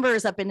these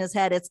numbers up in his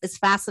head. It's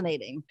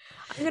fascinating.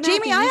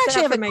 Jamie, I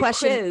actually have a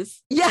question.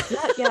 Quiz. Yeah.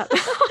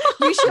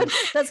 You should.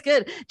 That's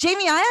good.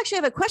 Jamie, I actually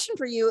have a question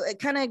for you.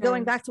 Kind of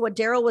going back to what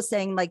Daryl was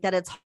saying, like that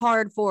it's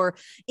hard for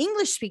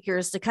English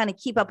speakers to kind of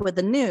keep up with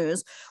the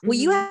news. Well,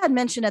 you had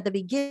mentioned at the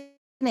beginning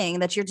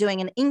that you're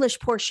doing an English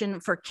portion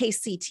for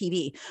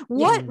KCTV.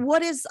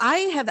 What is, I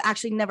have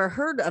actually never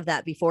heard of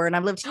that before, and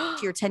I've lived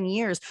here 10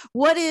 years.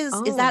 What is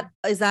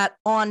that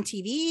on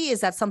TV?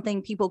 Is that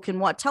something people can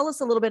watch? Tell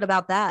us a little bit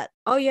about that.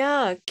 Oh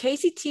yeah,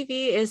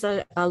 KCTV is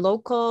a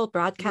local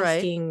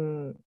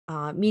broadcasting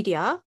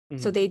media.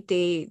 So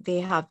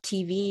they have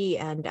TV,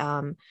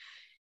 and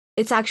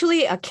it's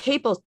actually a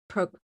cable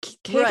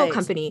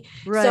company.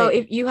 Right. So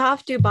if you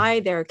have to buy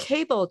their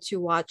cable to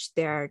watch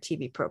their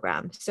TV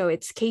program, so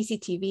it's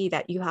KCTV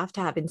that you have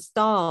to have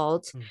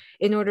installed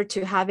in order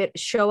to have it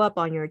show up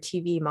on your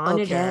TV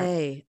monitor.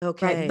 Okay.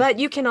 Right. But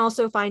you can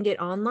also find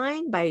it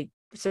online by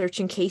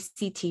searching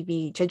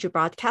KCTV Jeju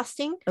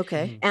Broadcasting.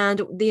 Okay.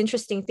 And the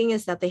interesting thing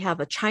is that they have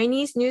a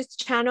Chinese news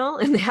channel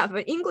and they have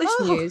an English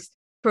news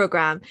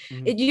program.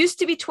 It used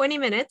to be 20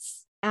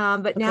 minutes.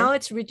 But now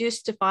it's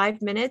reduced to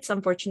 5 minutes,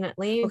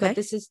 unfortunately. But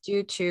this is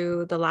due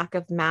to the lack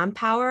of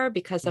manpower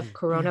because of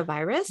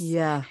coronavirus.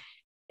 Yeah.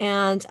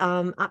 And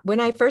when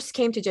I first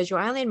came to Jeju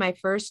Island, my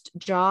first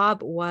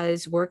job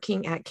was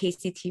working at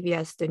KCTV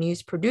as the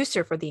news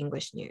producer for the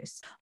English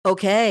news.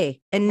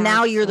 Okay. And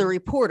now you're the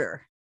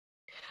reporter.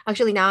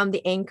 Actually, now I'm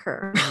the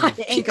anchor.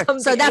 The anchor.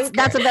 So that's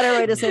a better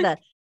way to say that.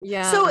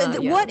 Yeah.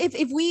 So what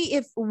if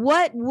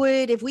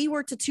we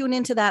were to tune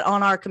into that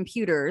on our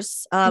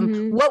computers,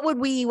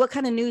 what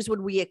kind of news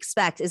would we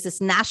expect? Is this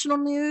national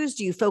news?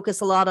 Do you focus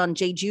a lot on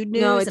Jeju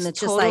news? No, it's and it's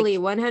totally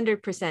just like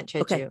 100%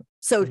 Jeju. Okay.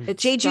 So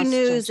it's Jeju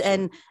news Jeju.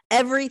 And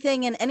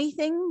everything and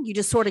anything, you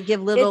just sort of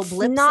give little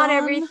blips. It's not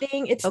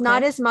everything. It's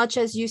not as much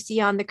as you see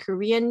on the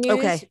Korean news.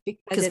 Okay.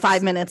 Because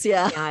 5 minutes.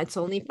 Yeah, it's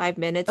only 5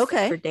 minutes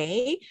per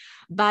day.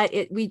 But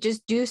we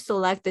just do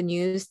select the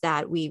news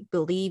that we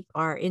believe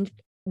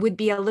would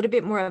be a little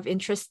bit more of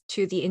interest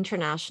to the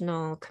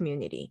international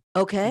community.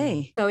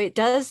 Okay. So it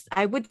does,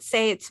 I would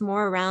say it's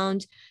more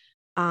around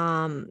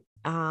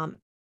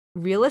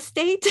real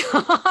estate.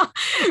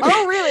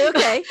 Oh, really?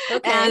 Okay.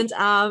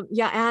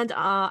 And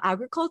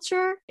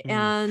agriculture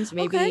and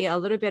maybe a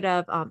little bit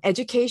of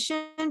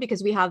education,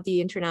 because we have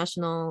the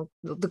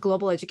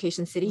global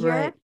education city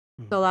here.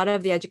 So a lot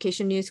of the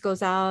education news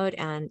goes out,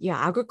 and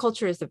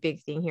agriculture is the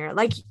big thing here.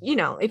 Like,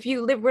 if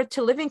you were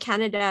to live in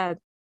Canada,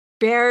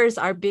 bears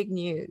are big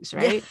news,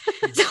 right?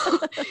 So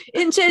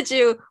in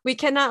Jeju, we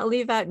cannot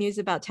leave out news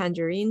about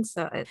tangerines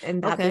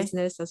and that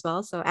business as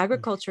well. So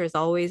agriculture is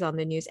always on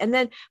the news. And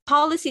then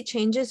policy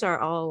changes are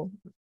all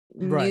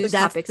news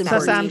topics.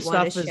 Sasam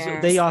stuff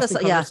they often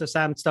cover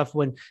Sasam stuff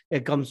when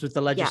it comes with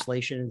the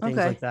legislation and things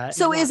like that.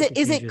 So is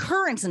it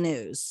current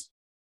news?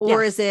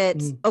 Or is it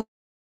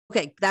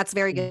okay? That's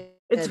very good.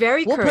 It's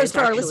very We'll current, post for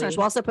our listeners.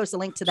 We'll also post a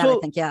link to that, I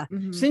think. Yeah.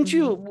 Since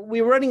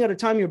we're running out of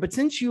time here, but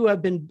since you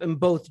have been in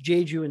both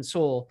Jeju and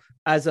Seoul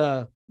as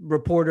a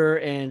reporter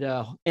and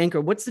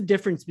anchor, what's the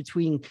difference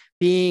between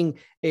being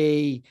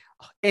a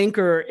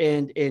anchor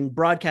and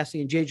broadcasting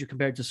in Jeju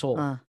compared to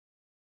Seoul?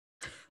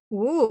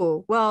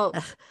 Well,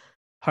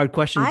 hard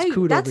question.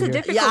 That's a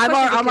difficult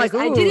question. I'm like,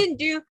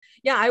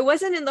 I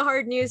wasn't in the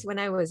hard news when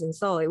I was in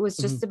Seoul. It was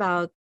just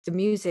about the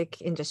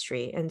music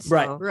industry, and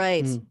so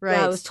right.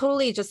 Yeah, it was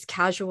totally just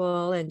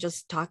casual and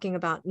just talking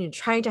about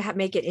trying to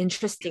make it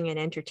interesting and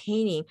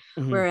entertaining.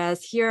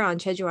 Whereas here on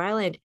Jeju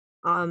Island,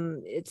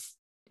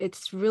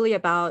 it's really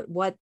about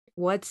what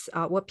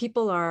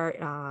people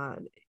are.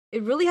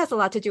 It really has a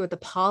lot to do with the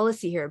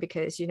policy here,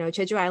 because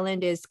Jeju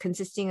Island is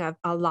consisting of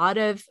a lot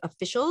of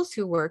officials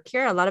who work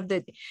here. A lot of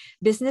the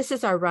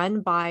businesses are run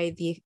by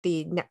the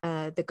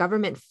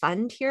government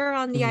fund here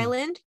on the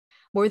island,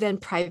 more than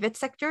private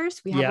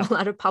sectors. We have a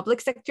lot of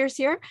public sectors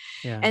here.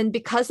 And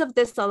because of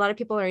this, a lot of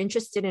people are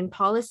interested in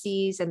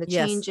policies and the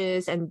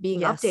changes and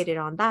being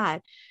updated on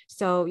that.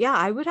 So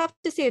I would have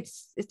to say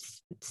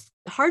it's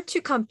hard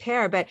to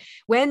compare. But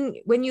when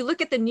you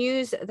look at the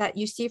news that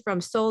you see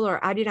from Seoul or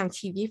Arirang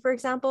TV, for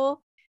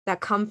example, that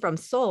come from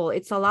Seoul,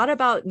 it's a lot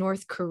about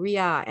North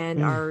Korea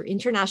and our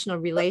international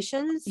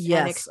relations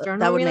and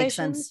external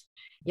relations.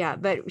 Yeah,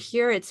 but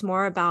here it's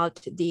more about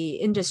the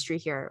industry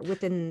here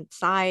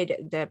inside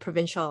the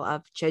provincial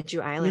of Jeju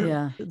Island.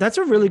 Yeah, that's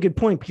a really good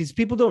point, because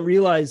people don't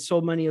realize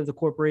so many of the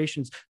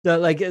corporations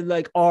that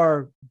like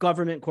our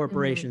government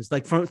corporations,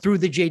 like through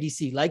the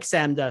JDC, like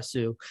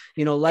Samdasu,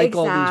 like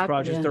all these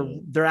projects,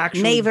 they're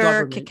actually Naver,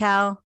 government.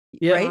 Kakao.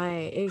 Yeah,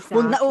 right.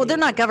 Exactly. Well, they're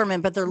not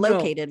government, but they're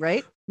located,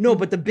 right? No,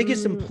 but the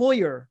biggest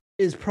employer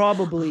is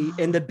probably,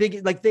 and the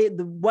big, like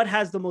what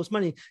has the most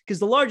money, because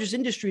the largest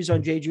industries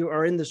on Jeju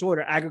are in this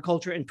order: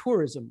 agriculture and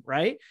tourism,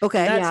 right?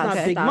 Okay, that's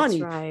not big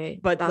money, right.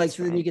 but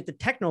then you get the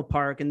Techno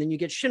Park, and then you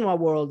get Shinhwa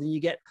World, and you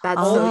get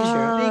all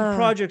these big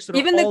projects. That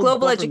even are the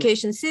Global government.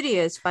 Education City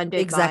is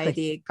funded by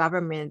the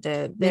government,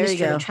 the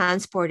Ministry of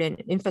Transport and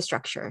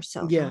Infrastructure.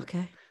 So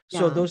okay,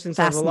 so those things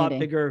have a lot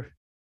bigger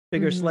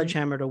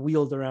sledgehammer to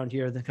wield around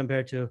here than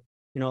compared to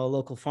a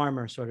local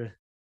farmer sort of.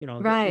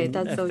 Right,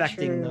 that's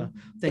affecting so true.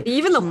 The thing.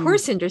 Even the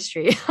horse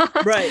industry.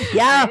 Right.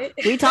 Yeah. Right?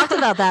 We talked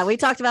about that. We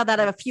talked about that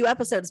a few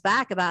episodes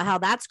back about how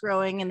that's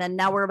growing. And then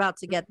now we're about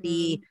to get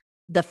the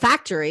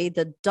factory,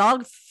 the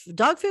dog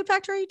food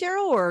factory,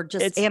 Daryl, or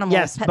just animal?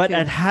 Yes, but food?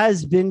 It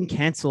has been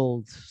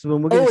canceled. So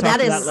we're going to talk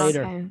about that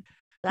later. Okay.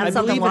 That's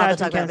something we'll have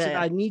to talk about.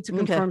 I need to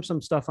confirm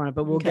some stuff on it,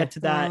 but we'll get to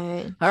that.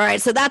 Right. All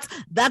right. So that's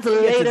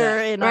later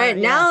in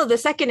now the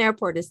second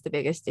airport is the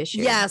biggest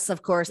issue. Yes,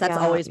 of course. That's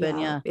always been,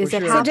 Is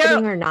it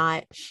happening or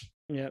not?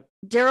 Yeah.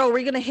 Daryl,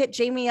 we're gonna hit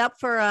Jamie up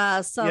for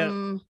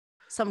some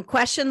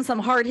questions, some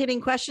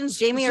hard-hitting questions.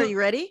 Jamie, are you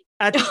ready?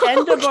 At the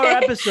end of our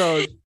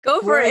episode,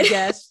 go for it.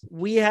 Yes,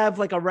 we have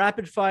like a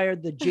rapid fire,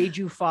 the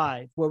Jeju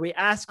 5, where we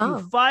ask you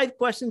 5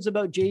 questions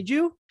about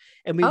Jeju,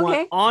 and we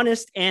want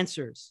honest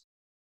answers.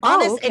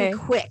 Honest and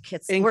quick.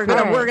 We're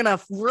gonna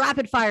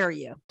rapid fire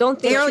you. Don't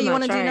think Daryl, you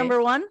want to do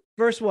number 1?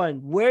 First one.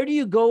 Where do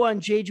you go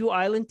on Jeju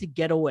Island to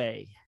get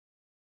away?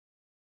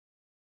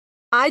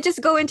 I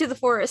just go into the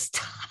forest.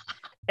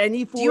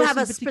 Any forest? Do you have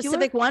a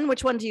specific one?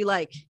 Which one do you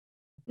like?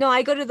 No,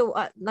 I go to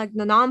the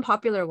the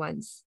non-popular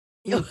ones.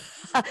 You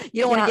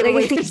don't want to get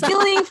away from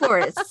healing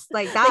forests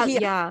like that.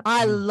 Yeah,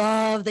 I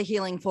love the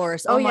healing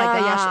forest. Oh my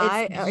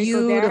gosh, it's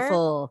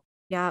beautiful.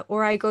 Yeah,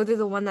 or I go to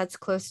the one that's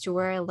close to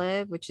where I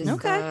live, which is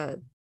okay.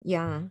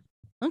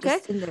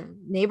 Just in the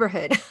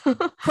neighborhood.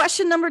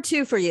 Question number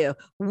 2 for you.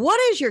 What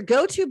is your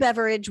go-to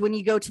beverage when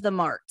you go to the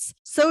marts?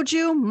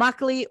 Soju,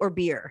 makgeolli, or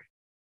beer?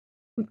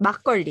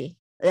 Makgeolli.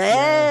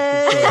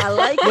 Hey, I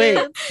like it. Wait,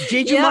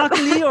 Jeju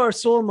makgeolli or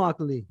Seoul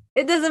makgeolli?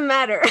 It doesn't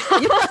matter.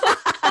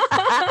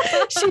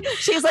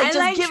 She's like,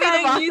 I give me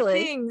the makgeolli.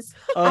 Things.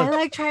 I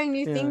like trying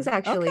new things,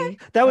 actually. Okay.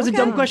 That was a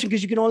dumb question,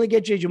 because you can only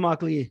get Jeju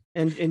makgeolli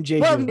in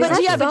Jeju.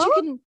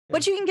 Well,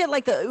 but you can get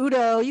like the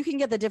udo. You can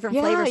get the different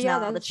flavors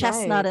now. The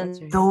chestnut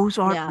and those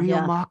aren't real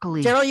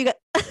makgeolli. Daryl, you got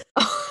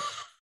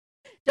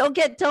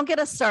don't get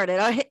us started.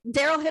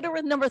 Daryl, hit her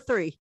with number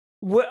 3.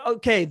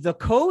 Okay, the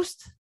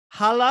coast,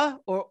 Hala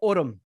or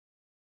Orem?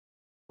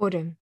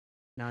 Orem.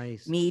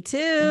 Nice. Me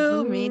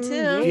too. Me too.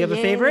 Do you have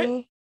a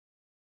favorite?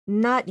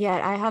 Not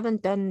yet. I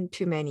haven't done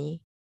too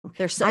many.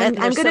 I'm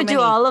going to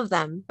do all of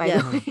them, by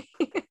the way.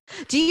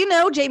 Do you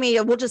know, Jamie,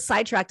 we'll just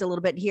sidetrack a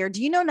little bit here.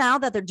 Do you know now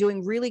that they're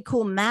doing really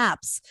cool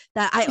maps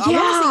that I want to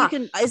say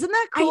you can, isn't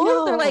that cool? I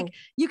know. They're like,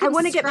 you can I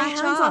want to get my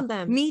hands on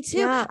them. Me too.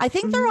 Yeah. I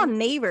think they're on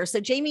Naver.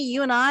 So Jamie,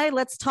 you and I,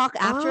 let's talk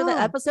after the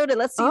episode and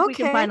let's see if we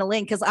can find a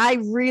link, because I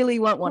really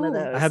want one of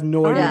those. I have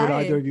no idea what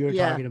either of you are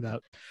talking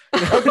about.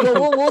 Okay,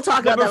 we'll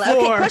talk about that.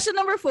 Okay, question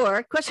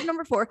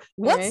number 4.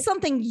 What's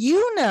something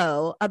you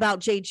know about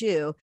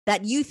Jeju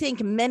that you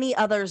think many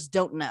others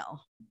don't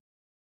know?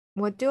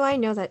 What do I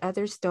know that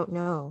others don't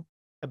know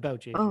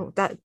about Jeju? Oh,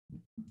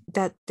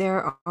 that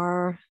there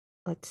are.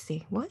 Let's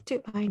see. What do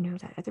I know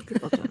that other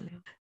people don't know?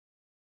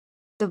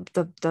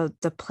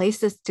 The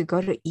places to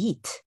go to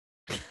eat.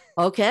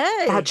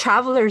 Okay. That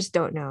travelers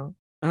don't know.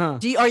 Are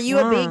you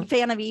a big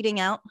fan of eating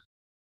out?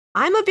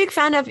 I'm a big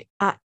fan of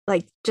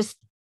just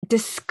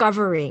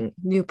discovering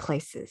new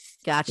places.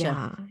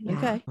 Gotcha. Yeah.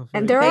 Okay.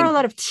 And there are a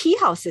lot of tea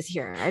houses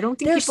here. I don't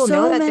think people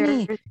know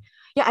that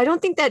I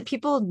don't think that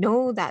people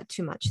know that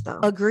too much, though.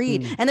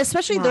 Agreed. And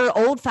especially they're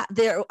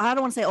I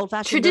don't want to say old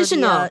fashioned.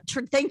 Traditional.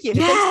 Thank you.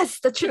 Yes,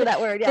 that's true.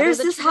 That word. Yeah, there's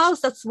this house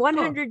that's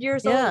 100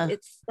 years old.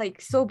 It's like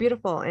so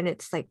beautiful, and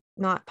it's like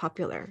not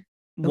popular.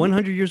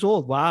 100 years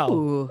old. Wow.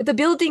 Ooh. The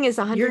building is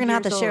 100 years old. You're going to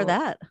have to share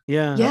that.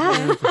 Yeah.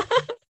 Yeah.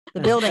 The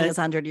building is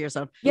 100 years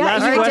old. Yeah.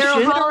 Last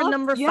question. Daryl,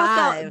 number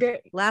 5.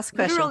 Last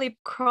question. Literally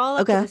crawl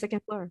up to the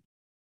second floor.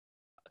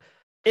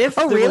 If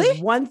there was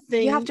one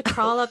thing, you have to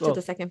crawl up to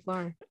the second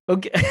floor.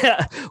 Okay.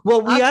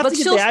 Well, we have to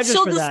get the address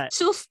for that.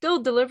 She'll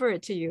still deliver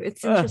it to you.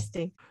 It's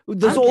interesting.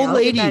 This old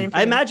lady,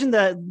 I imagine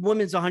that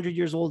woman's 100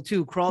 years old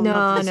too, crawling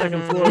up to the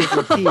second floor with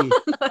her tea.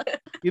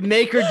 You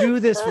make her do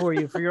this for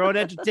your own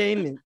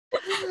entertainment.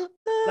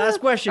 Last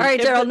question. All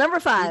right, Daryl, number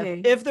 5.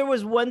 Okay. If there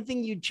was one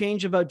thing you'd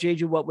change about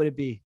Jeju, what would it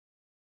be?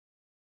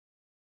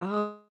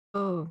 Oh,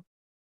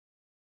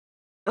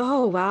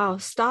 wow.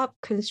 Stop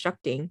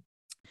constructing.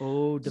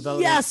 Oh,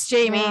 development. Yes,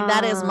 Jamie,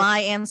 that is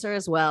my answer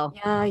as well.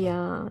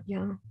 Yeah.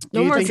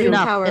 No more dream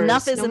towers.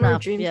 Enough is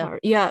enough.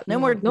 Yeah. No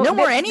more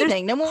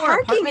anything. No more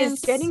parking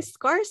apartments. is getting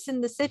scarce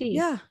in the city.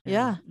 Yeah.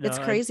 No, it's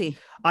crazy.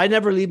 I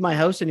never leave my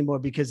house anymore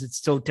because it's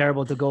so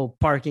terrible to go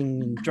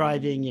parking and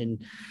driving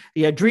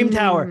and Dream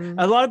Tower.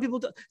 A lot of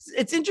people.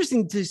 It's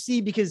interesting to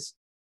see because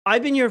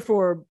I've been here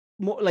for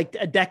more like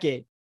a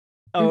decade.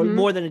 Or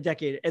more than a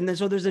decade. And then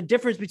so there's a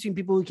difference between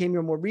people who came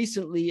here more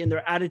recently and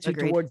their attitude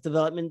towards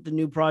development, the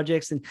new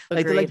projects, and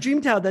like they're like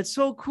Dreamtown, that's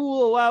so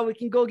cool. Wow, we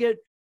can go get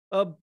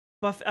a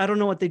buffet. I don't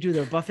know what they do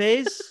there.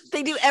 Buffets?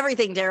 They do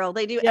everything, Daryl.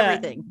 They do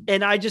everything.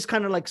 And I just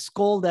kind of like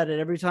scold at it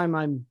every time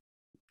I'm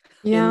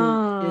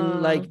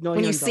in like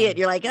when you see it,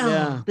 you're like,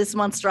 this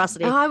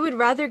monstrosity. I would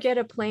rather get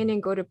a plane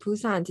and go to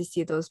Busan to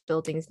see those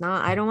buildings.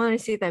 I don't want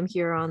to see them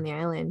here on the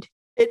island.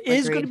 It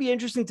is going to be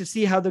interesting to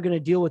see how they're going to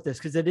deal with this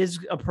because it is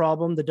a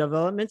problem, the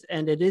development,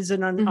 and it is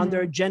on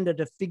their agenda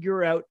to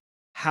figure out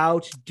how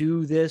to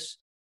do this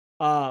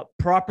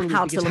properly.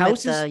 How because to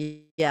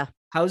limit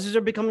houses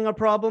are becoming a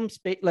problem.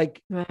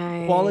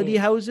 Quality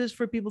houses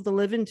for people to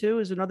live in too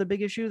is another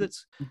big issue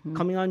that's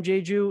coming on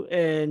Jeju.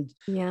 And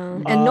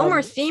no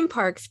more theme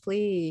parks,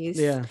 please.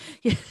 Yeah.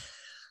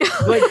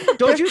 Wait,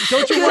 don't you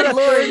want to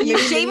learn?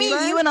 Jamie,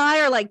 you and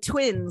I are like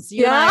twins.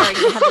 You and I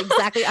have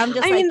exactly. I'm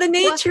just. I mean, the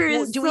nature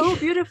is so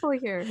beautiful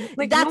here.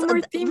 Like that's no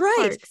more theme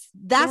parks.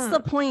 That's the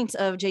point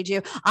of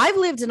Jeju. I've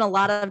lived in a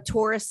lot of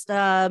tourist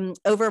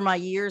over my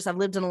years. I've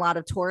lived in a lot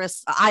of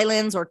tourist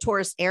islands or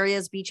tourist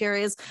areas, beach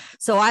areas.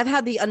 So I've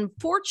had the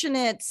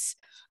unfortunate.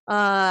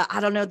 I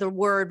don't know the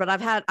word, but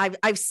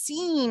I've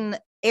seen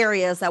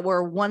areas that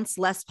were once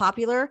less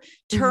popular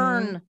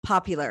turn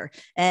popular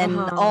and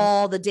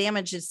all the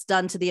damage it's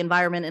done to the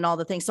environment and all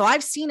the things. So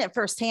I've seen it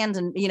firsthand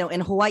and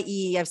in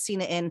Hawaii, I've seen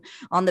it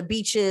on the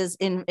beaches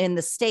in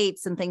the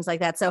States and things like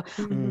that. So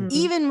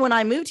even when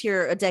I moved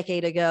here a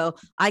decade ago,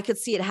 I could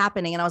see it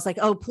happening and I was like,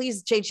 oh,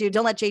 please Jeju,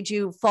 don't let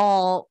Jeju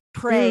fall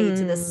prey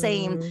to the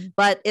same,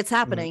 but it's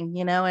happening,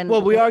 and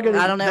we are going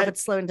to, I don't know if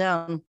it's slowing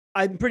down.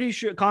 I'm pretty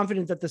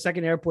confident that the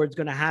second airport is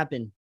going to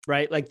happen.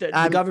 Right. Like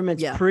the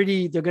government's they're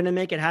going to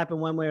make it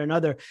happen one way or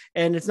another.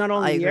 And it's not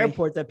only the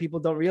airport that people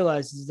don't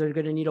realize is they're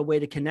going to need a way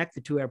to connect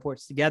the two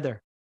airports together.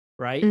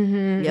 Right.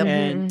 And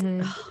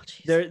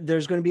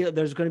there's going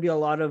to be a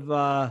lot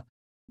of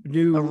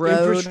new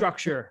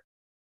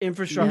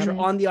infrastructure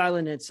on the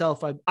island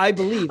itself. I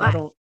believe.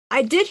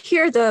 I did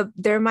hear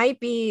there might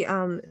be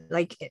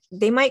like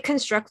they might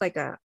construct like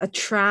a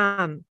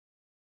tram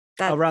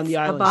around the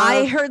island.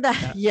 I heard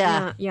that.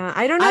 Yeah.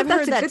 I don't know if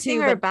that's a good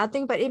thing or a bad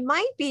thing, but it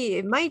might be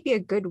a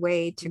good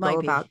way to go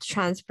about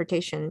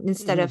transportation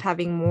instead of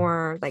having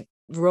more like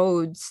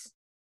roads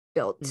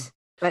built.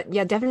 But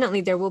yeah, definitely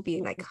there will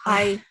be like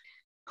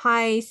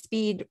high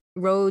speed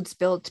roads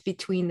built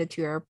between the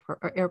two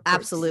airports.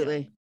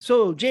 Absolutely.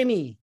 So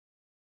Jamie,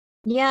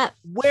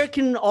 where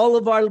can all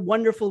of our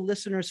wonderful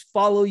listeners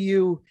follow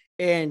you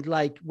and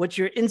like what's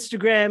your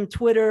Instagram,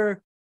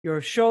 Twitter,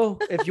 your show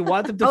if you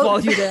want them to follow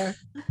you there?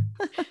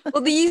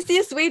 Well, the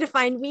easiest way to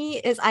find me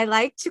is I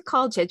like to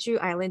call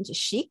Jeju Island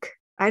chic.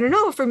 I don't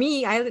know. For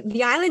me,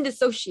 the island is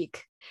so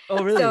chic.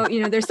 Oh, really? So,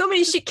 there's so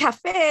many chic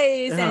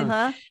cafes and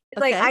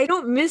like, I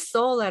don't miss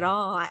Seoul at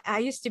all. I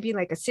used to be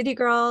like a city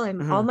girl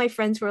and all my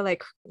friends were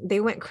like,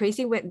 they went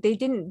crazy when they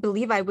didn't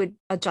believe I would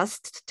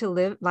adjust to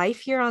live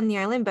life here on the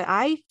island. But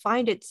I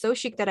find it so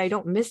chic that I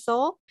don't miss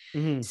Seoul.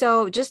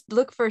 So just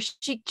look for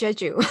chic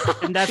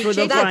Jeju. And that's where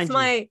they'll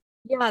find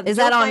you. Is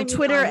that on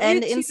Twitter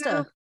and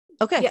Insta?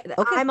 Okay.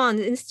 I'm on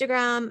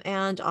Instagram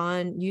and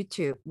on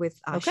YouTube with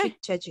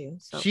Chic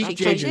Jeju. So Chic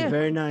Jeju,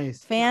 very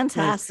nice,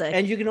 fantastic.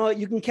 And you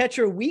can catch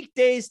her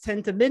weekdays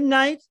 10 to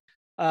midnight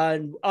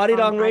on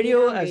Arirang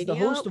Radio as the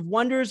host of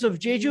Wonders of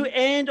Jeju,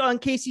 and on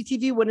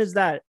KCTV. When is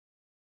that?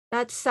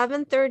 That's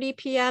 7:30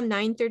 p.m.,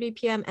 9:30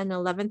 p.m., and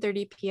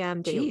 11:30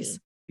 p.m. daily. Jeez.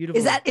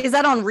 Beautiful. Is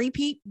that on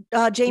repeat,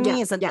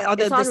 Jamie? Are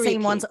they the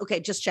same ones? Okay,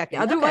 just checking.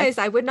 Otherwise,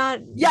 I would not.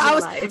 Yeah, I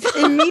was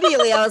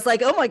immediately. I was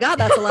like, oh my god,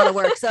 that's a lot of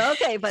work. So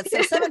but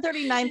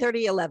 7:30,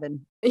 9:30,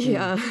 11.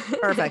 Yeah,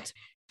 perfect.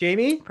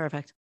 Jamie,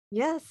 perfect.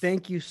 Yes.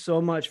 Thank you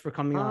so much for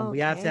coming on. We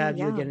have to have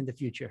you again in the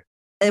future.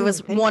 It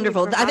was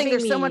wonderful. I think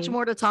there's so much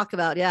more to talk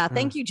about. Yeah,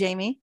 thank you,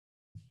 Jamie.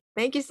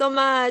 Thank you so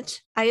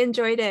much. I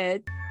enjoyed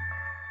it.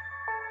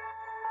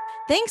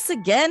 Thanks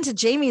again to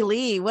Jamie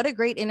Lee. What a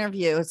great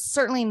interview. It's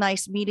certainly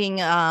nice meeting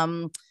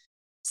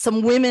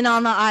some women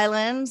on the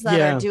island that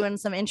are doing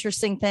some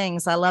interesting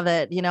things. I love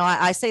it.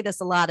 I say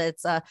this a lot.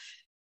 It's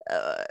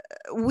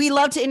we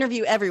love to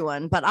interview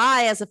everyone, but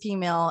I, as a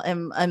female,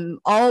 am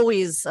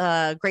always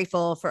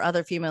grateful for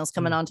other females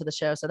coming onto the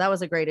show. So that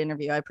was a great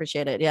interview. I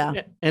appreciate it. Yeah.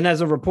 And as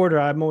a reporter,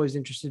 I'm always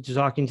interested to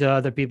talking to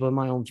other people in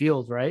my own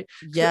field. Right.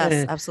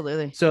 Yes,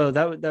 absolutely. So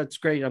that's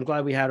great. I'm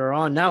glad we had her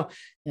on. Now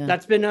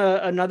that's been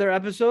another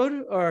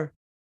episode or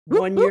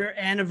 1 year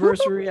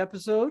anniversary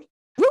episode.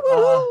 Me,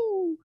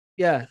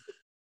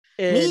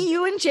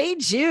 you, and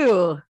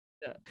Jeju.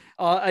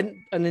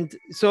 And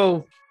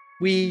so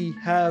We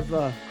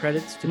have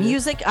credits to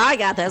music. I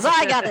got this,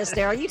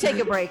 Daryl. You take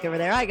a break over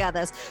there. I got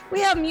this.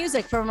 We have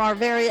music from our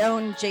very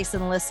own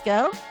Jason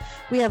Lisco.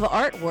 We have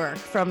artwork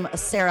from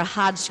Sarah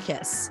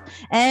Hodgkiss.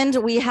 And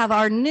we have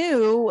our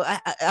new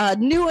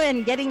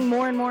and getting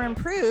more and more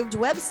improved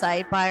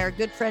website by our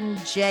good friend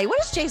Jay.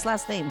 What is Jay's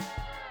last name?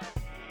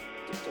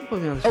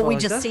 Oh, we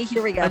just see.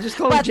 Here we go. I just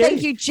call him Jay.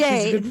 Thank you,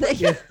 Jay.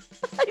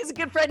 He's a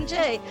good friend,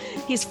 Jay.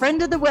 He's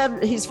friend of the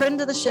web. He's friend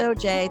of the show,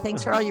 Jay.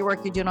 Thanks for all your work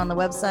you're doing on the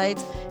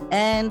website.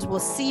 And we'll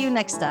see you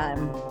next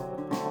time.